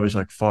you were nervous,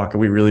 like, fuck, are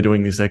we really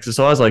doing this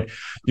exercise? Like,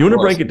 you Of want to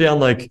break course. it down,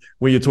 like,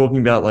 where you're talking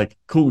about, like,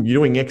 cool, you're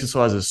doing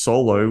exercises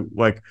solo,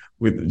 like,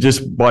 with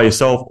just by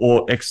yourself,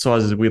 or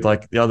exercises with,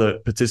 like, the other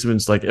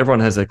participants. Like,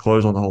 everyone has their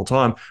clothes on the whole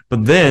time.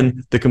 But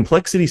then the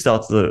complexity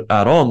starts to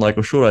add on, like,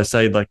 or should I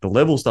say, like, the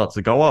level starts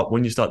to go up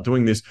when you start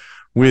doing this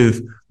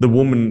with the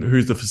woman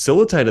who's the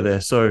facilitator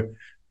there. So,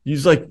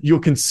 you're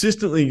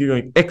consistently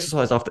doing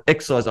exercise after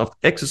exercise after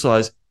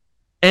exercise,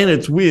 and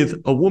it's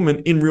with a woman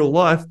in real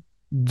life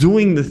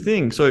doing the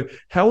thing. So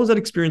how was that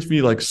experience for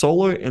you, like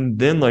solo, and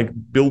then like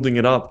building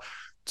it up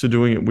to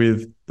doing it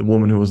with the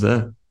woman who was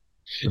there,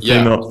 the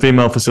Yeah.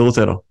 female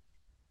facilitator?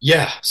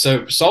 Yeah.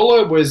 So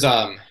solo was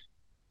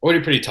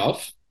already pretty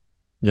tough.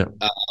 Yeah,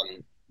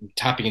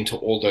 Tapping into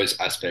all those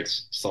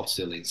aspects, soft,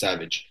 silly, and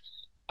savage,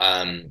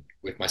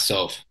 with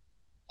myself.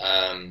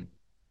 Um,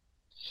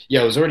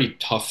 yeah, it was already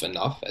tough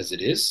enough as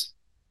it is.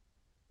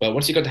 But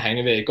once you got the hang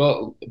of it, it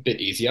got a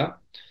bit easier.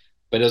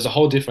 But there's a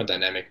whole different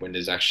dynamic when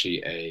there's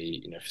actually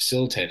a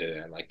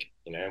facilitator and like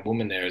a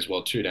woman there as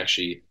well too to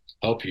actually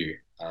help you.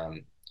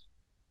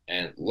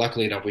 And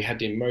luckily enough, we had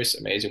the most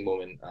amazing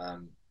woman.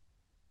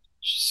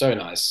 She's so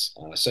nice,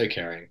 so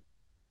caring,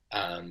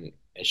 and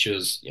she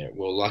was we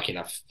were lucky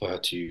enough for her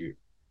to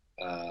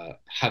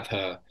have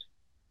her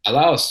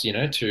allow us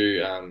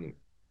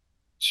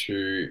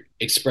to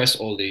express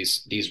all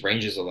these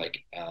ranges of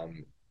like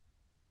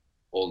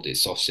all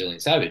this soft, silly,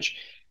 and savage.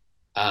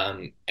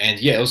 And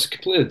yeah, it was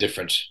completely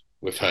different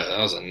with her. That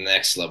was a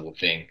next level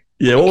thing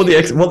yeah. What were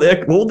because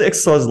the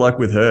exercises like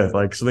with her?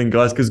 Like, so then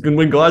guys, because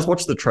when guys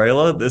watch the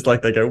trailer, there's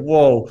like they go,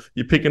 "Whoa,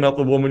 you're picking up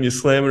the woman, you're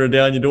slamming her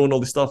down, you're doing all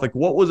this stuff." Like,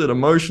 what was it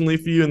emotionally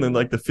for you, and then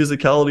like the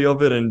physicality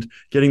of it, and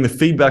getting the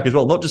feedback as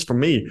well, not just from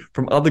me,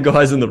 from other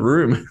guys in the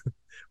room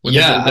when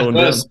this is all yeah, going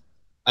down.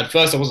 at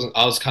first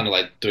I was kind of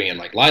like doing it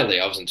like lightly.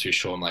 I wasn't too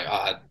sure. I'm like, oh,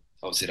 I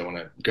obviously don't want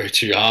to go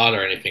too hard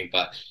or anything,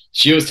 but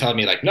she was telling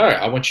me like, no,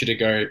 I want you to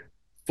go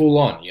full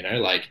on.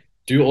 Like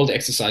do all the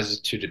exercises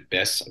to the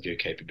best of your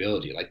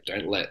capability. Like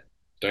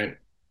don't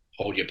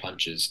hold your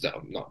punches.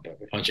 No, not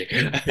punching,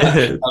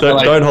 Yeah, but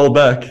like don't hold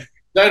back.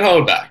 don't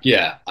hold back.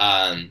 Yeah.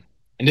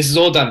 And this is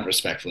all done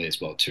respectfully as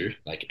well too.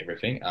 Like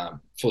everything.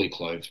 Fully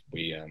clothed.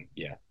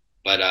 Yeah.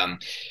 But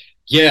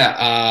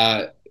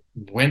yeah.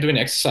 When doing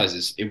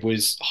exercises, it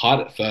was hard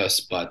at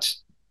first, but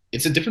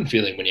it's a different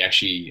feeling when you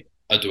actually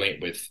are doing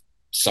it with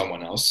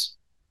someone else.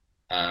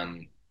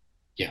 Um,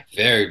 yeah,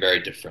 very,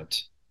 very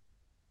different.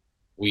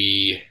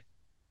 We,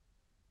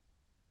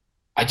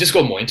 I just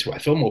got more into it. I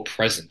felt more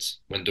present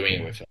when doing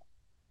it Yeah, with her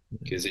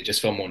because it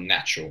just felt more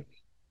natural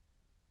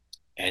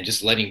and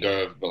just letting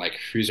go of like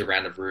who's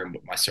around the room,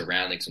 my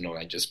surroundings and all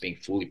that, just being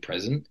fully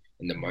present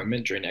in the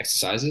moment during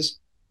exercises.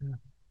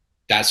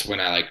 That's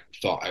when I like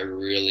thought I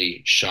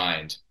really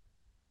shined.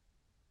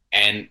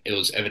 And it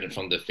was evident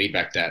from the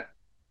feedback that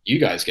you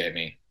guys gave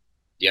me,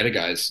 the other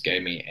guys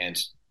gave me,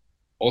 and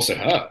also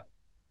her.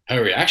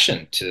 Her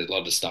reaction to a lot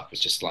of the stuff was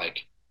just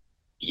like,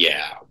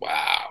 yeah,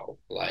 wow.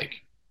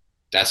 Like,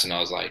 that's when I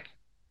was like,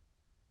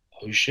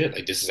 oh shit,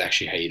 like this is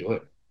actually how you do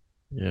it.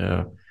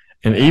 Yeah.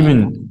 And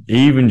Uh,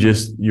 even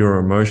just your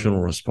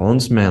emotional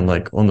response, man,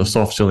 like on the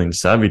soft selling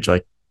savage,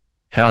 like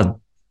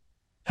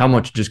how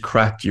much it just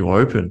cracked you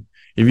open.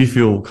 If you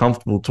feel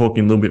comfortable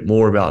talking a little bit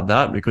more about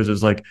that, because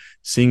it's like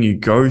seeing you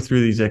go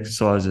through these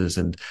exercises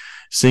and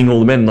seeing all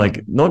the men,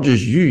 like not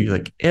just you,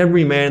 like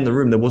every man in the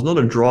room, there was not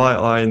a dry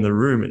eye in the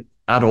room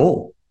at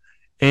all.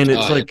 And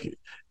it's oh yeah, like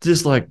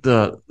just like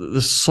the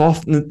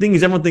soft, and the thing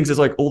is everyone thinks it's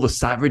like all the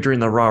savagery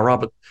and the rah rah,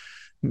 but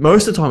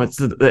most of the time it's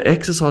the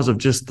exercise of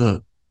just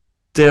the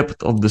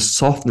depth of the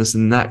softness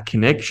and that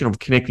connection of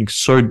connecting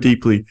so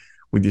deeply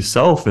with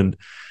yourself. And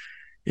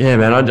yeah,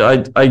 man,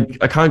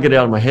 I can't get it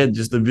out of my head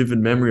just the vivid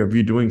memory of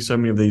you doing so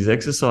many of these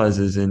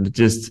exercises and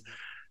just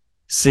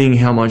seeing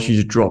how much you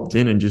just dropped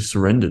in and just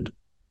surrendered.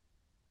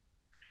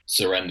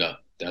 surrender.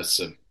 That's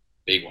a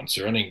big one.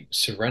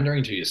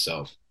 Surrendering to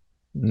yourself.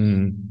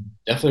 Mm,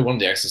 Definitely one of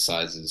the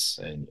exercises,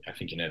 and I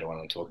think you know the one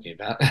I'm talking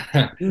about.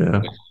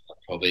 yeah, Which is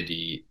probably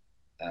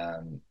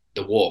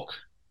the walk.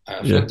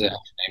 I yeah, forgot the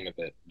actual name of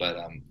it, but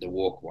the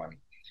walk one.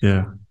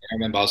 yeah, I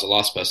remember I was the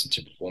last person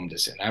to perform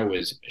this, and I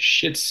was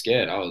shit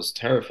scared. I was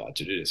terrified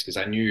to do this because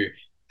I knew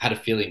I had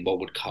a feeling what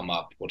would come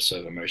up, what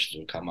sort of emotions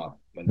would come up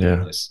when doing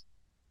yeah. this.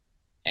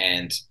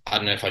 And I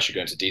don't know if I should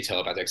go into detail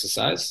about the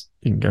exercise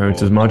You can go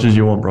into or as much as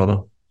you want,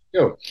 brother.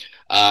 go.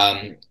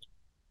 Um,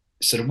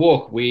 so the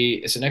walk,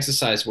 we it's an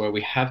exercise where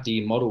we have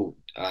the model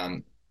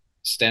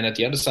stand at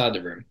the other side of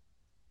the room,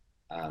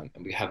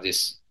 and we have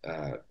this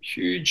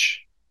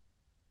huge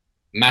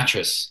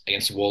mattress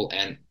against the wall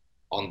and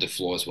on the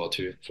floor as well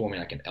too, forming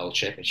like an L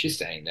shape, and she's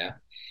staying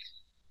there.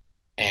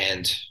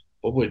 And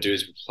what we'll do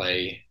is we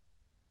play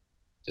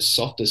the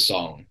softest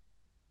song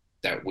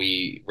that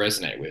we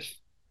resonate with,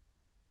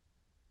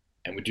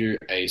 and we do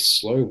a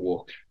slow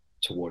walk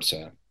towards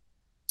her,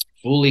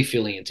 fully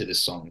feeling into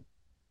this song,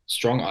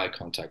 strong eye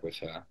contact with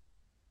her,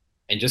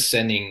 and just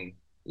sending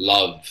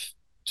love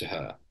to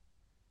her.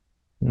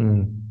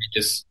 Mm,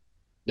 Just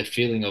the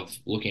feeling of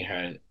looking at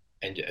her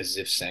and as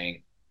if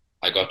saying,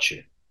 I got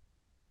you.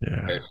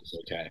 yeah, Everything's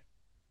okay.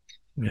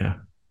 yeah,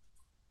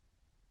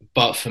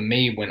 But for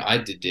me, when I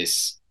did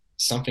this,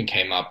 something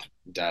came up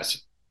that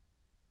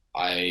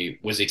I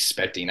was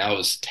expecting. I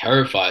was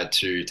terrified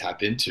to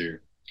tap into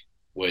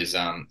was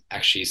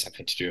actually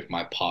something to do with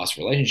my past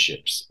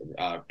relationships,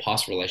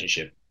 past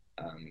relationship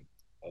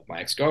of my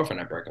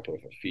ex-girlfriend I broke up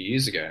with a few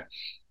years ago.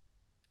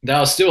 That I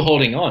was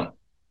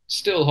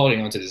still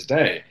holding on to this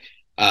day,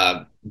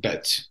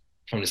 but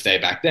from this day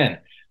back then.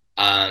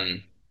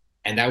 Um,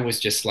 and that was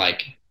just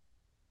like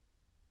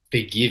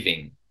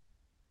forgiving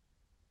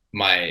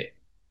my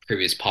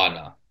previous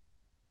partner,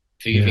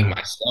 forgiving yeah,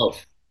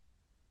 myself,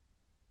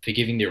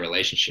 forgiving the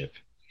relationship.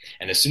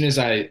 And as soon as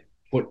I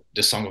put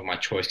the song of my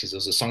choice, because it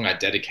was a song I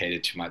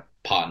dedicated to my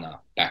partner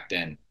back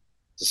then,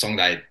 it's a song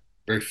that I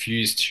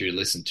refused to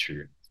listen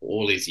to for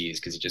all these years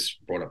because it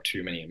just brought up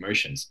too many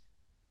emotions.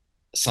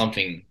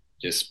 Something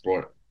just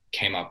brought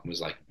came up and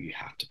was like, you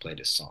have to play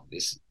this song.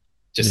 This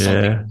just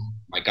something yeah,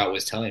 my gut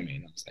was telling me,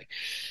 and I was like,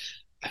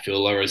 I feel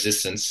low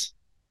resistance,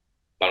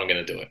 but I'm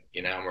gonna do it.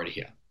 You know, I'm already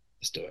here.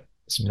 Let's do it.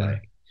 Let's yeah,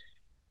 play.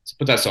 So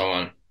put that song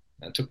on.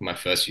 And I took my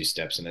first few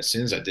steps, and as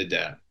soon as I did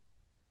that,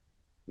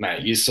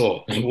 mate, you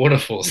saw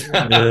waterfalls.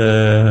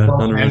 yeah,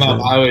 Song came up.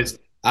 100%.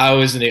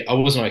 I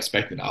wasn't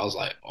expecting it. I was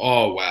like,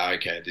 oh wow,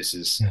 okay, this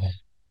is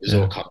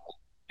all Yeah, coming.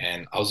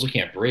 And I was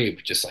looking at Brie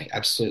with just like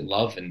absolute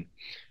love and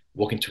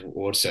walking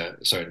towards her,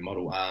 sorry, the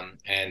model.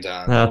 And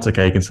that's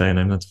okay. You can say a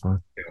name. That's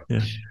fine.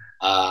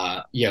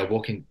 Yeah, yeah,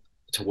 walking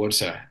towards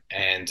her,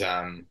 and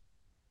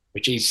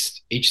with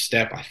each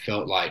step, I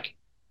felt like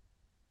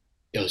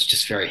it was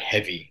just very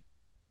heavy.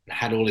 And I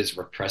had all these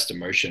repressed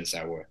emotions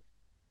that were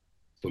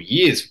for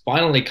years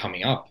finally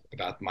coming up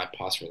about my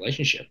past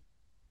relationship.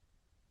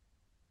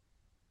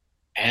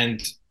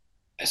 And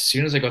as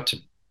soon as I got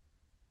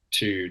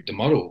to the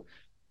model,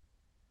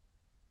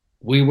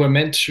 we were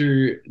meant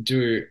to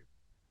do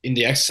in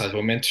the exercise, we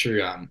are meant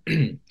to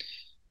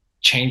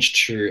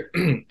change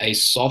to a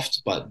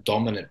soft but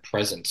dominant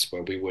presence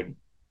where we would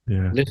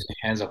yeah, lift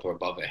her hands up or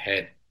above her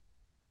head,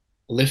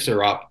 lift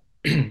her up,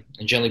 and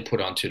gently put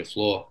her onto the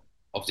floor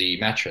of the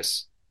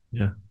mattress.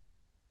 yeah,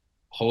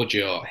 Hold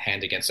your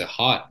hand against her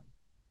heart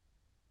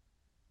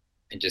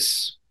and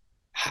just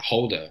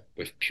hold her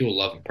with pure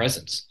love and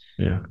presence.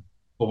 yeah,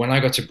 But when I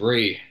got to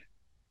Brie,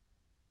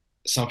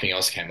 something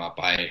else came up.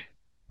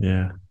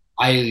 yeah,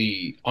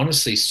 I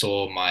honestly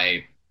saw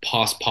my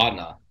past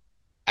partner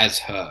as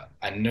her.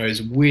 I know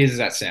as weird as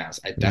that sounds,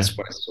 yeah, that's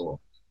what I saw.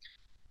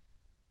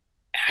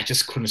 I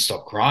just couldn't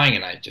stop crying,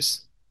 and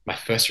my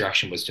first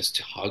reaction was just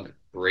to hug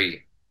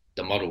Brie,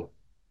 the model,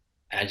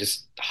 and I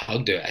just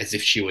hugged her as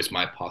if she was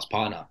my past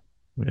partner.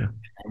 yeah.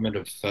 I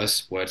remember the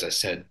first words I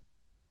said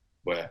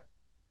were,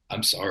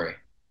 "I'm sorry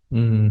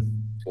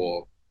Mm,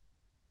 for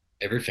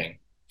everything,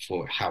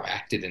 for how I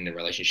acted in the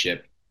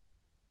relationship,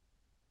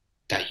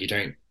 that you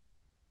don't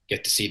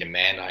get to see the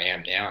man I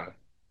am now.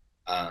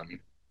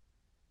 Um,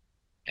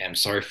 and I'm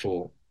sorry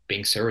for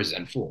being so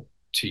resentful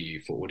to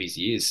you for all these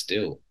years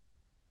still."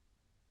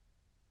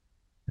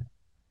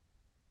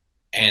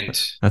 And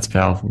That's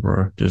powerful,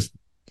 bro. Just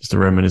to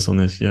reminisce on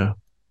this. Yeah.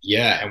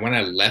 yeah, and when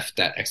I left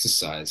that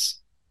exercise,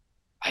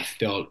 I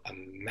felt a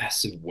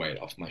massive weight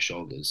off my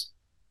shoulders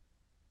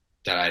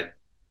that I'd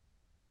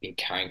been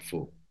carrying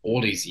for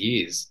all these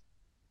years.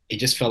 It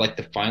just felt like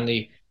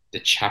the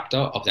chapter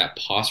of that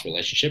past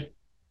relationship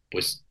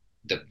was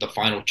the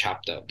final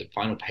chapter, the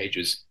final page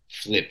was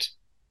flipped,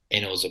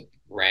 and it was a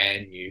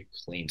brand new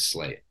clean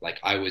slate. Like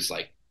I was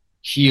like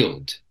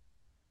healed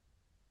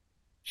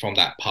from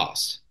that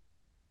past.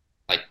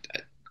 Like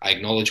I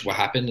acknowledge what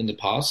happened in the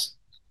past.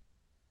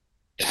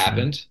 It Yeah.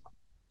 happened,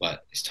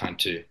 but it's time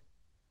to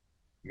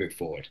move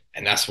forward.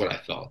 And that's what I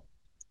felt.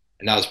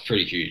 And that was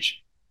pretty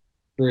huge.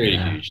 Pretty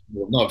Yeah. huge.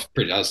 Well, not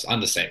pretty, that was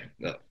understatement.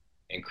 No,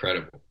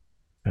 incredible.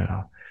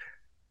 Yeah.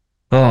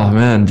 Oh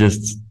man,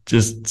 just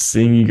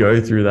seeing you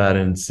go through that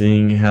and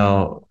seeing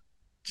how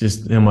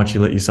just how much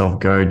you let yourself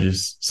go,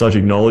 just such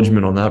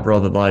acknowledgement on that,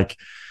 brother. Like,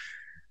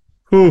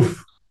 whew,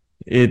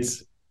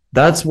 it's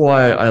that's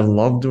why I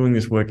love doing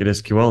this work at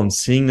SQL and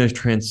seeing those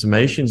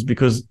transformations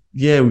because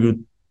yeah,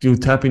 you'll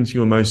tap into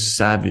your most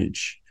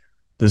savage,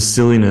 the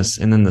silliness,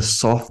 and then the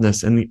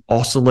softness and the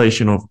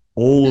oscillation of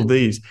all of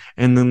these,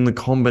 and then the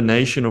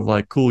combination of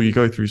like, cool, you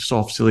go through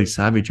soft, silly,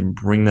 savage, and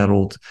bring that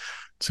all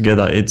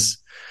together. It's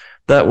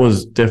that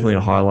was definitely a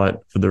highlight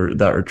for the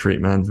that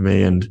retreat, man, for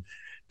me. And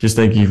just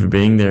thank you for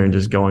being there and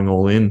just going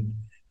all in.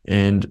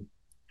 And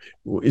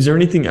is there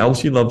anything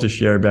else you'd love to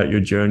share about your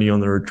journey on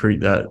the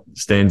retreat that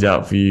stands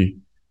out for you?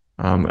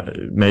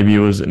 Maybe it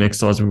was an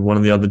exercise with one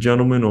of the other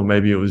gentlemen, or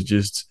maybe it was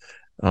just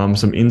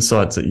some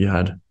insights that you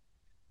had.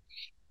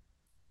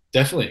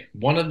 Definitely.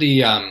 One of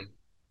the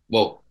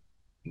well,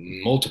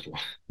 multiple,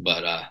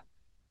 but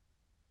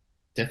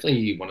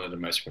definitely one of the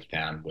most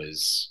profound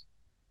was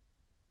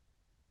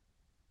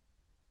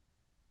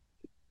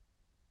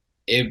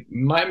it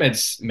might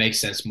make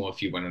sense more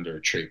if you went on the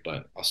retreat,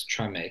 but I'll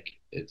try and make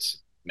it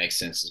make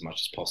sense as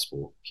much as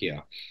possible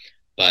here.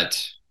 But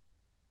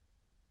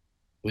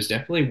it was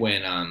definitely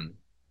when I think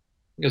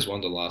it was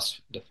one of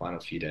the final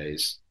few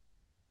days,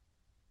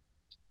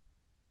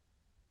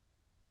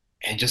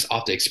 and just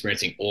after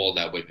experiencing all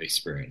that we've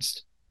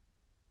experienced,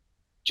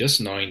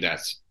 just knowing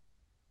that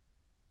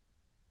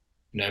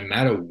no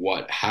matter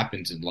what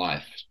happens in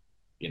life,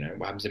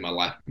 what happens in my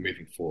life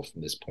moving forward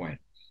from this point,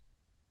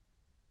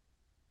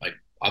 like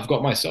I've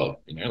got myself,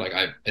 like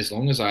I as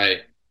long as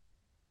I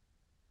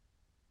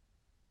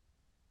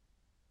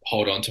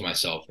hold on to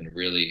myself and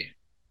really,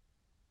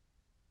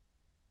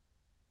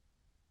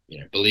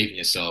 believe in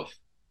yourself,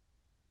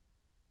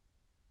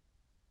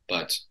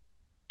 but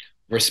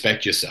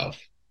respect yourself,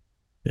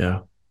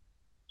 Yeah,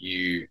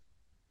 you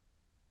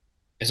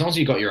as long as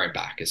you got your own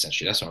back,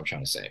 essentially, that's what I'm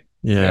trying to say.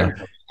 You have yeah, your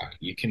own back,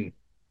 you can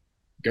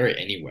go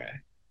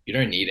anywhere. You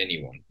don't need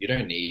anyone. You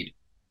don't need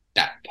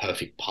that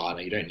perfect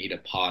partner. You don't need a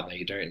partner.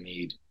 You don't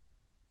need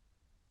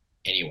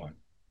anyone.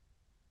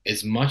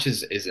 As much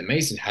as it's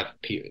amazing to have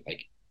people,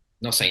 like,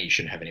 not saying you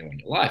shouldn't have anyone in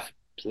your life,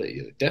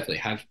 please, definitely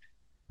have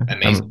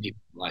amazing um,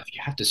 people in life.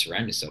 You have to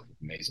surround yourself with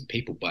amazing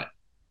people. But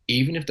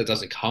even if that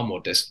doesn't come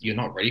or you're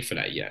not ready for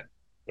that yet,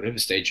 whatever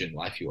stage in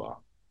life you are,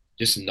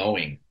 just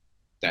knowing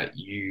that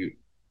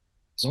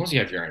as long as you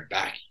have your own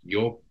back,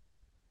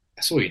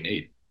 that's all you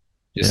need.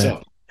 yeah.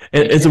 Yourself.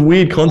 And you It's a can't.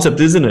 weird concept,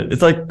 isn't it?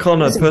 It's like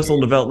kind of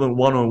personal development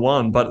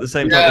 101, but at the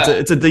same time, Yeah.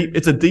 it's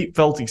a deep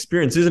felt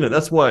experience, isn't it?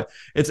 That's why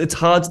it's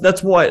hard.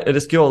 That's why at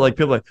a skill like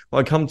people like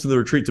well, I come to the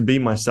retreat to be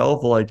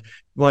myself, or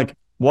like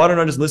why don't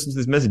I just listen to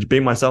this message, be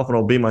myself, and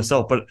I'll be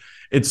myself? But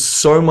it's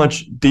so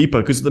much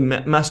deeper because the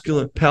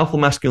masculine, powerful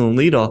masculine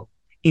leader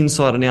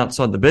inside and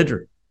outside the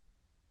bedroom,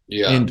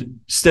 Yeah. and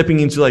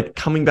stepping into like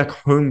coming back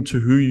home to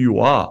who you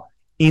are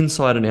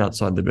inside and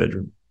outside the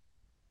bedroom.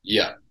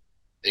 Yeah.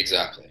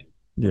 Exactly.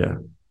 Yeah.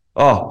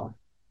 Oh,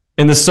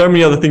 and there's so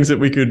many other things that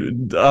we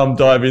could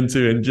dive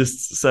into, and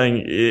just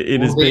saying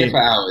it has We'll be here for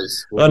been.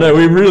 hours. We'll I be know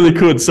here we for really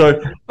could.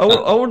 So I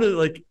want to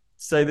like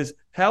say this.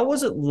 How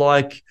was it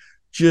like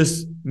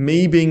just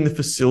me being the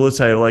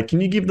facilitator? Like,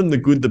 can you give them the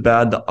good, the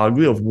bad, the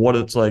ugly of what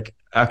it's like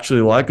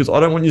actually like? Because I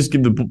don't want you to just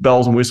give the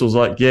bells and whistles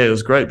like, yeah, it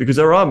was great. Because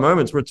there are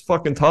moments where it's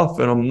fucking tough,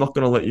 and I'm not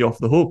going to let you off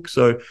the hook.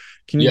 So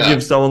can you yeah.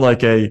 give someone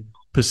like a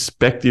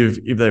perspective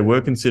if they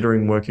were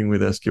considering working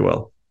with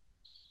SQL?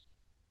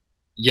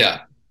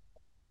 Yeah.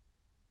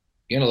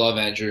 You're gonna love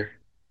Andrew.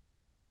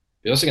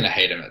 You're also gonna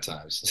hate him at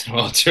times as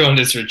well too on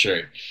this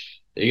retreat.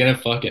 You're gonna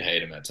fucking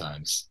hate him at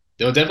times.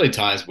 There were definitely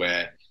times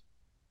where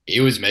he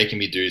was making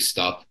me do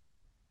stuff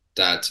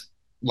that,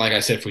 like I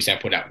said, for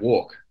example, that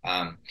walk.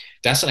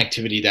 That's an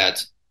activity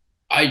that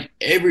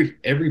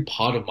every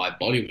part of my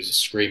body was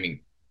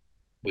screaming,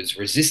 was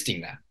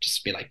resisting that,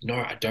 just being like, no,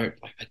 I don't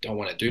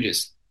want to do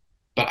this.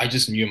 But I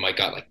just knew in my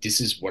gut, like,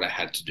 this is what I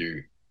had to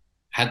do.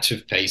 Had to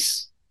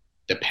face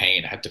the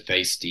pain, had to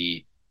face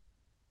the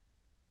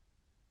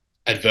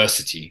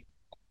adversity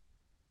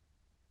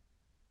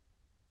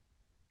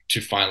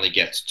to finally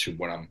get to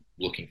what I'm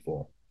looking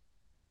for.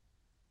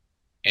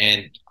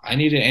 And I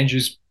needed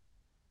Andrew's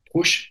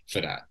push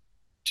for that,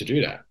 to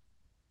do that.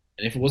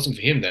 And if it wasn't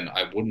for him, then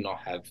I would not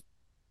have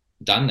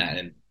done that.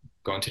 And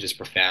gone to this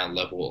profound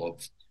level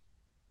of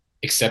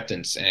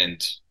acceptance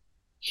and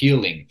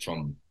healing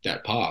from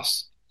that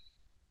past.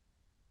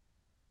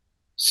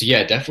 So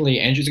yeah, definitely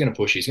Andrew's gonna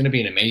push you. He's gonna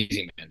be an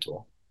amazing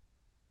mentor.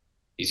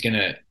 He's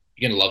gonna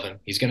you're gonna love him.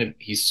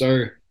 He's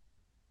so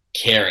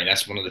caring.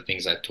 That's one of the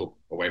things I took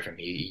away from him.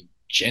 He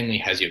genuinely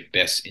has your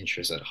best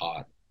interests at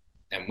heart.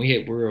 And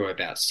we were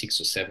about 6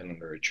 or 7 on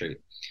the retreat,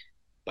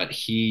 but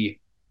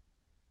he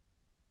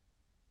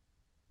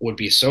would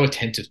be so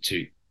attentive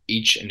to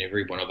each and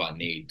every one of our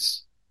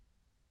needs.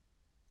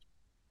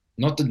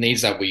 Not the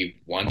needs that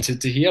we wanted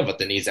to hear, but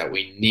the needs that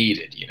we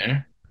needed, you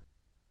know?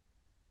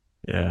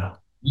 Yeah.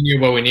 We knew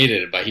what we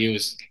needed, but he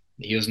was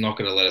not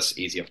gonna let us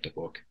easy off the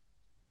hook.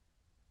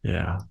 Yeah.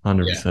 Yeah,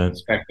 100%.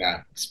 expect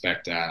that.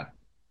 Expect that.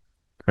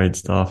 Great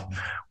stuff.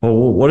 Well,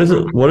 what is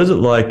it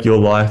like your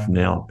life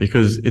now?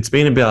 Because it's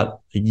been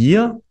about a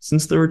year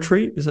since the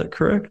retreat. Is that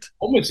correct?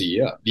 Almost a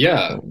year.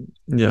 Yeah.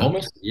 Yeah.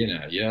 Almost a year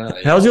now. Yeah,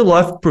 yeah. How's your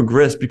life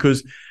progressed?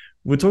 Because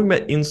we're talking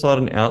about inside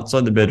and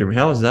outside the bedroom.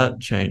 How has that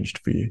changed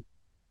for you?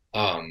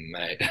 Oh,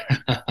 mate.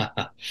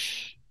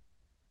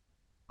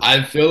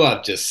 I feel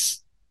I've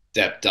just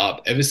stepped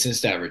up ever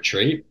since that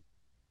retreat.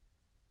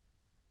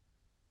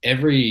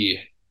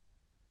 Every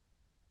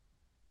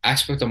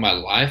aspect of my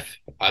life,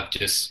 I've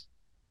just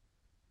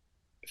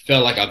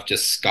felt like I've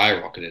just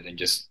skyrocketed and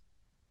just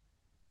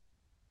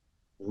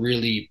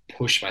really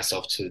pushed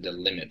myself to the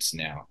limits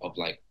now of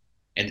like,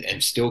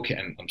 and still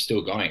can, I'm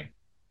still going.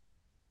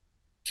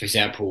 For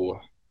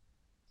example,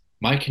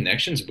 my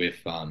connections with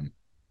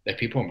the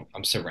people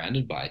I'm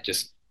surrounded by,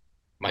 just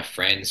my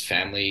friends,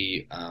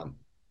 family,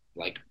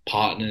 like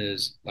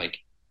partners, like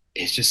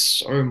it's just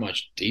so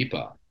much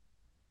deeper.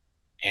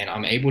 And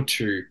I'm able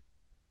to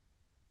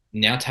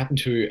now tap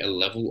into a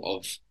level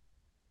of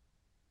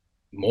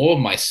more of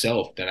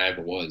myself than I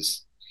ever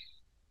was.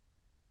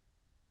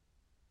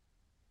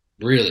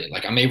 Really,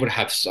 like I'm able to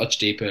have such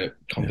deeper Yeah.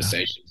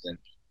 conversations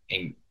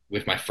and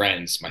with my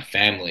friends, my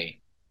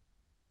family,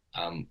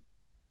 um,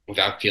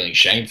 without feeling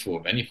shameful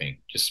of anything.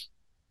 Just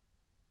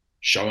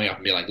showing up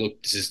and be like,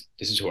 look, this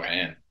is who I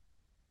am.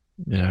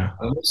 You know, Yeah.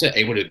 I'm also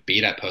able to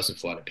be that person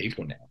for other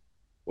people now.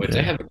 Where if they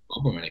Yeah. have a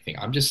problem or anything,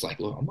 I'm just like,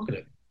 look, I'm not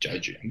gonna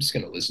judge you. I'm just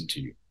gonna listen to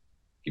you.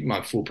 Give me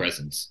my full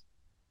presence.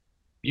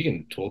 You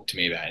can talk to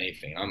me about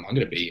anything. I'm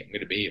gonna be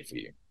here for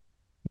you.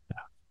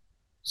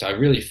 So I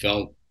really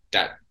felt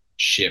that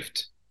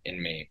shift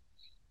in me,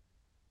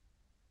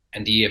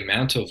 and the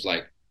amount of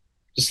like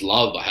just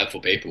love I have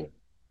for people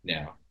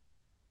now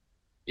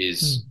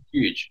is Hmm.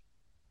 huge.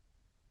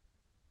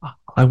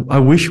 I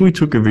wish we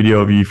took a video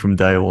of you from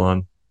day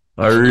one.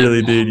 I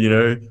really did,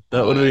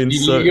 that would have been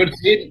so,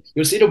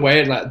 You'll see the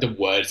way like the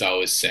words I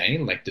was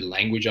saying, like the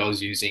language I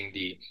was using,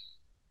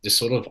 the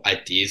sort of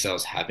ideas I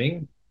was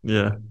having,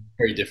 yeah.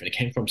 very different. It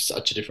came from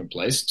such a different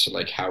place to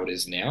like how it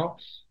is now.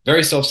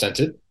 Very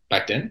self-centered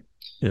back then.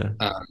 Yeah.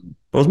 Um,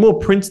 It was more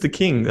Prince the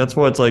King. That's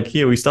why it's like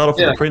here we start off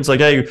with yeah. the Prince,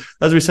 like, hey,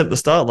 as we said at the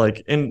start,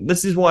 like, and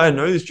this is why I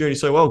know this journey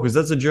so well because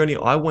that's a journey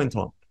I went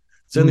on.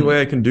 It's the only Mm,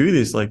 way I can do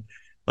this.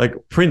 Like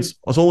Prince,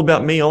 it's all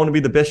about me. I want to be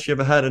the best she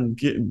ever had,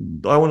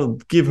 and I want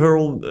to give her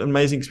all an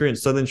amazing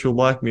experience, so then she'll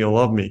like me or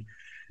love me.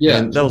 yeah.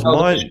 And that was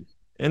my. Validation.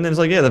 And then it's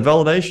like, yeah, the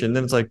validation.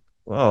 Then it's like,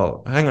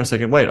 oh, hang on a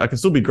second, wait, I can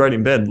still be great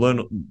in bed,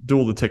 do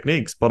all the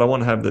techniques, but I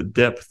want to have the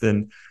depth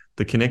and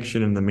the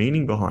connection and the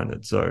meaning behind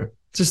it. So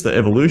it's just the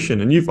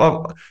evolution. And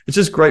it's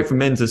just great for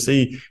men to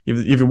see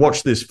if you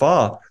watch this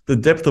far, the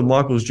depth of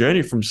Michael's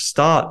journey from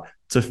start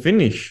to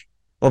finish.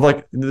 Of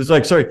like, it's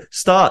like, sorry,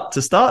 start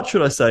to start,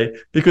 should I say?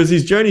 Because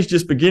his journey's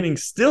just beginning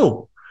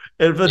still.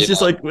 And it's just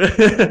Yeah. like,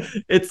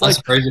 it's That's like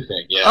a crazy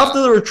thing. Yeah.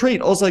 after the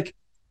retreat, I was like,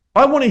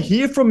 I want to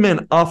hear from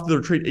men after the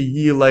retreat a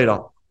year later,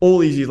 all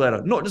these years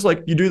later. Not just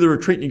like you do the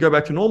retreat and you go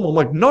back to normal. I'm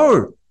like,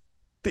 no,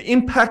 the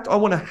impact I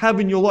want to have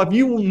in your life.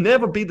 You will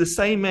never be the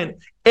same man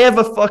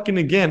ever fucking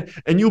again.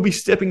 And you'll be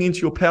stepping into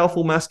your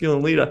powerful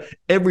masculine leader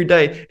every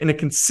day in a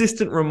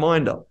consistent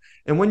reminder.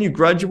 And when you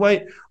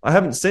graduate, I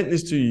haven't sent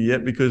this to you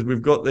yet because we're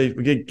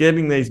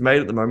getting these made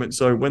at the moment.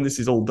 So when this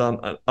is all done,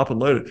 up and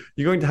loaded,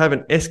 you're going to have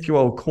an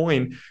SQL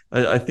coin.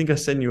 I think I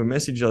sent you a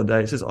message the other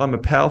day. It says, I'm a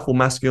powerful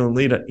masculine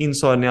leader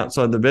inside and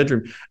outside the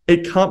bedroom.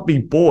 It can't be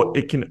bought.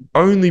 It can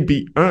only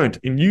be earned.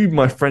 And you,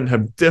 my friend,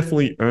 have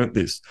definitely earned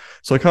this.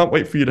 So I can't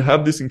wait for you to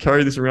have this and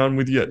carry this around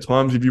with you at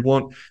times if you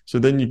want. So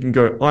then you can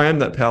go, I am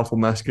that powerful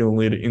masculine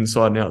leader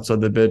inside and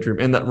outside the bedroom,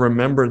 and that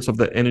remembrance of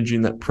that energy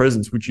and that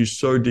presence, which you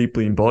so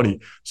deeply embody.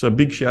 So a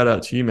big shout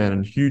out to you, man,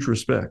 and huge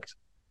respect.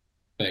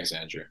 Thanks,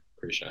 Andrew.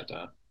 Appreciate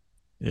that.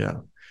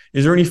 Yeah.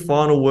 Is there any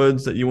final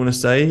words that you want to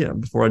say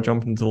before I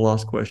jump into the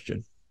last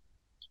question?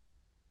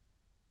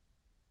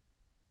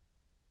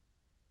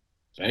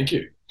 Thank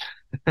you.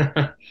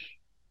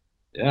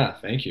 Yeah,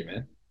 thank you,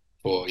 man,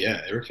 for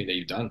everything that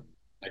you've done.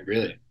 Like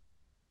really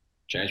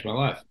changed my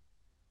life.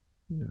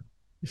 Yeah.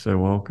 You're so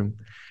welcome.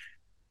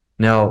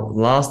 Now,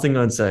 last thing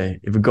I'd say,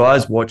 if a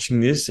guy's watching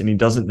this and he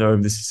doesn't know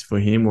if this is for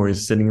him or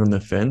he's sitting on the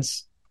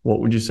fence, what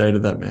would you say to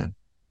that man?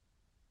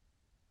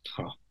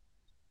 Huh,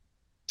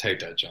 take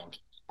that jump.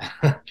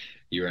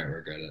 You won't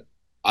regret it.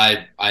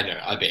 I know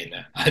I've been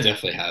there. I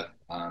definitely have.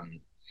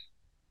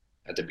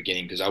 At the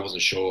beginning because I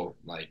wasn't sure.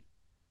 Like,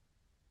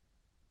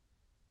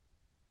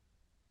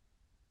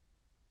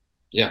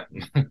 yeah,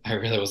 I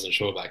really wasn't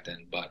sure back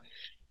then. But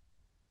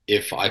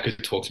if I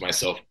could talk to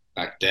myself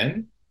back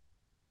then,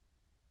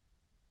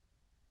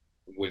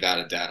 without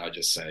a doubt, I'd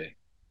just say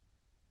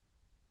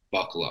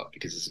buckle up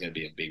because it's going to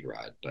be a big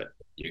ride. But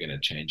you're going to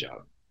change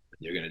up.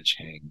 You're going to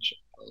change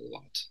a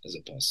lot as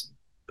a person.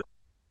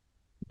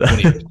 Wouldn't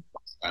even think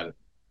twice about it.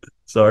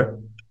 Sorry.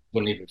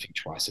 Wouldn't even think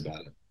twice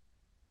about it.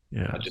 I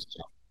Yeah. just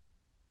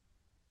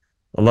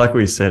I like what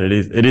you said.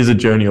 It is a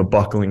journey of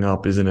buckling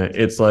up, isn't it?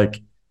 It's like,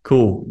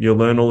 cool, you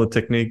learn all the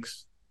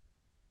techniques,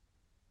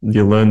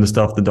 you learn the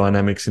stuff, the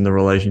dynamics in the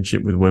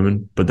relationship with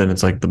women, but then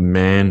it's like the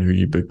man who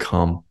you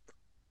become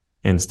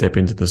and step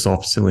into the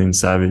soft, silly, and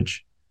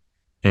savage.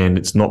 And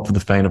it's not for the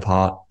faint of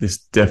heart. This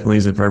definitely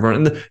isn't for everyone.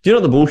 And do you know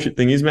what the bullshit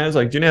thing is, man? It's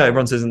like, do you know how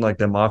everyone says in like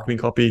their marketing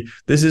copy,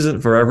 this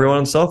isn't for everyone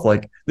and stuff?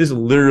 Like, this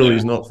literally yeah,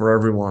 is not for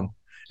everyone.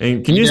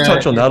 And can you just yeah,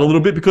 touch on that a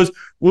little bit? Because,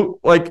 well,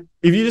 like,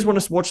 if you just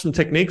want to watch some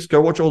techniques, go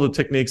watch all the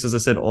techniques, as I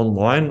said,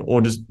 online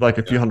or just like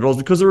a few yeah. $100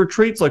 because the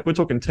retreats, like, we're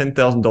talking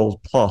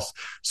 $10,000 plus.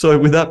 So,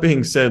 with that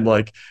being said,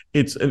 like,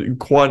 it's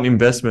quite an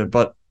investment,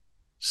 but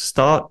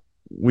start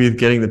with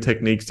getting the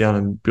techniques down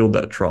and build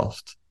that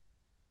trust.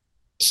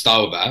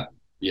 Start with that.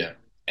 Yeah,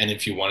 and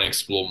if you want to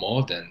explore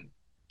more, then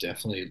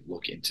definitely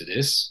look into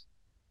this.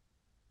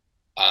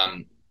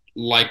 Um,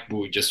 like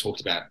we just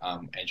talked about,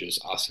 Andrew was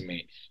asking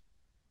me,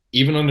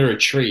 even on the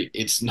retreat,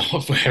 it's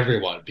not for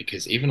everyone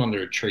because even on the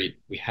retreat,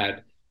 we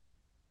had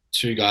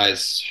two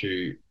guys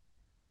who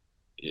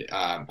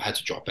had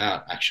to drop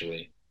out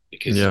actually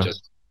because Yeah.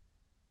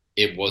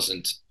 it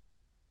wasn't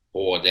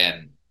for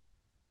them,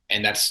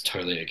 and that's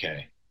totally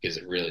okay because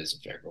it really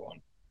isn't for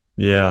everyone.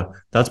 Yeah,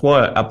 that's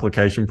why our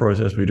application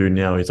process we do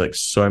now is like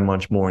so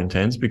much more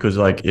intense because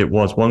like it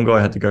was one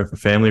guy had to go for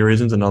family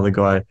reasons, another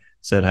guy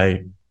said,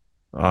 "Hey,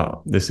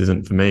 this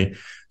isn't for me."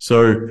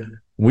 So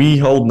we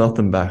hold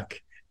nothing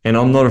back, and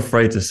I'm not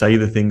afraid to say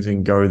the things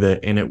and go there,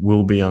 and it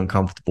will be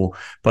uncomfortable.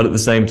 But at the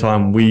same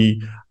time,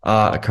 we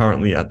are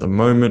currently at the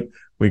moment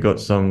we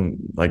got some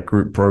like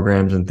group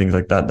programs and things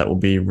like that that will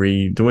be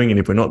redoing, and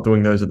if we're not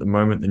doing those at the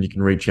moment, then you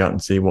can reach out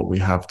and see what we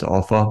have to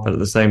offer. But at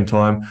the same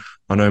time,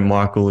 I know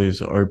Michael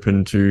is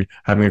open to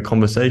having a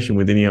conversation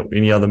with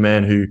any other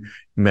man who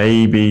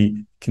may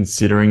be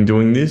considering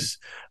doing this.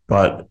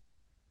 But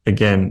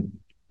again,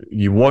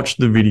 you watch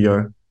the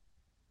video,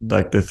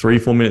 like the 3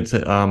 4 minutes.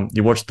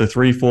 You watch the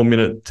 3 4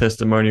 minute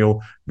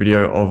testimonial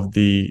video of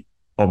the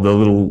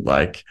little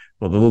like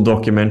well the little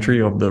documentary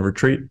of the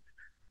retreat.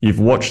 You've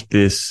watched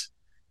this,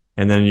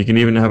 and then you can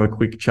even have a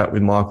quick chat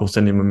with Michael,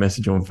 send him a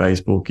message on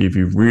Facebook if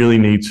you really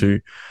need to.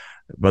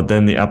 But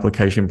then the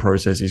application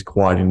process is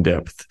quite in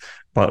depth.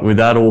 But with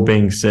that all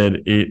being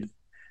said, it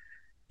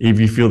if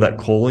you feel that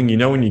calling, you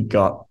know in your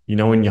gut, you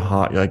know in your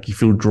heart, like you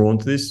feel drawn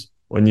to this,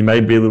 and you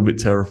may be a little bit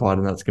terrified,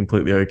 and that's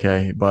completely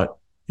okay. But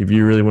if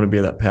you really want to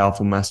be that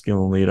powerful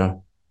masculine leader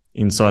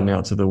inside and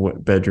out to the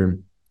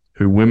bedroom,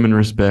 who women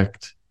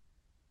respect,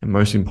 and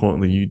most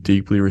importantly, you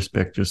deeply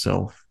respect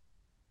yourself.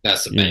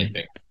 That's the You, main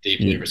thing.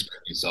 Deeply you,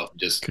 respect yourself.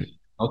 Just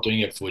not doing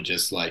it for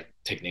just like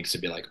techniques to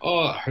be like, oh,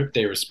 I hope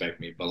they respect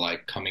me, but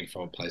like coming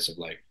from a place of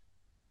like,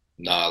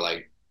 nah,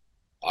 like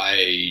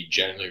I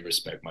genuinely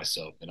respect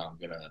myself, and I'm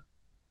gonna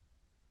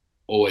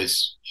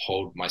always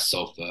hold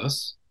myself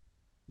first,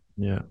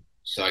 yeah,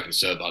 so I can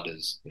serve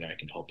others. You know, I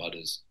can help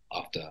others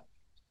after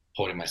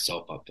holding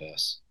myself up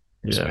first.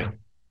 yeah, Respect.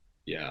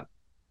 Yeah.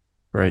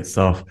 great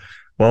stuff.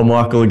 Well,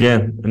 Michael,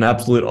 again, an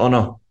absolute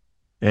honor.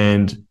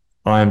 And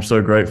I am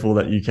so grateful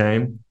that you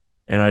came.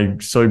 And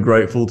I'm so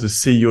grateful to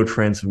see your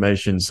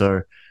transformation.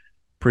 So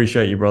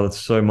appreciate you, brother,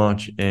 so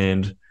much.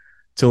 And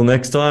till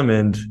next time.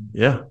 And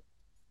yeah,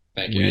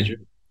 Thank you, we Andrew.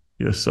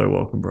 you're so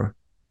welcome, bro.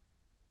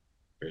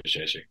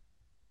 Appreciate you.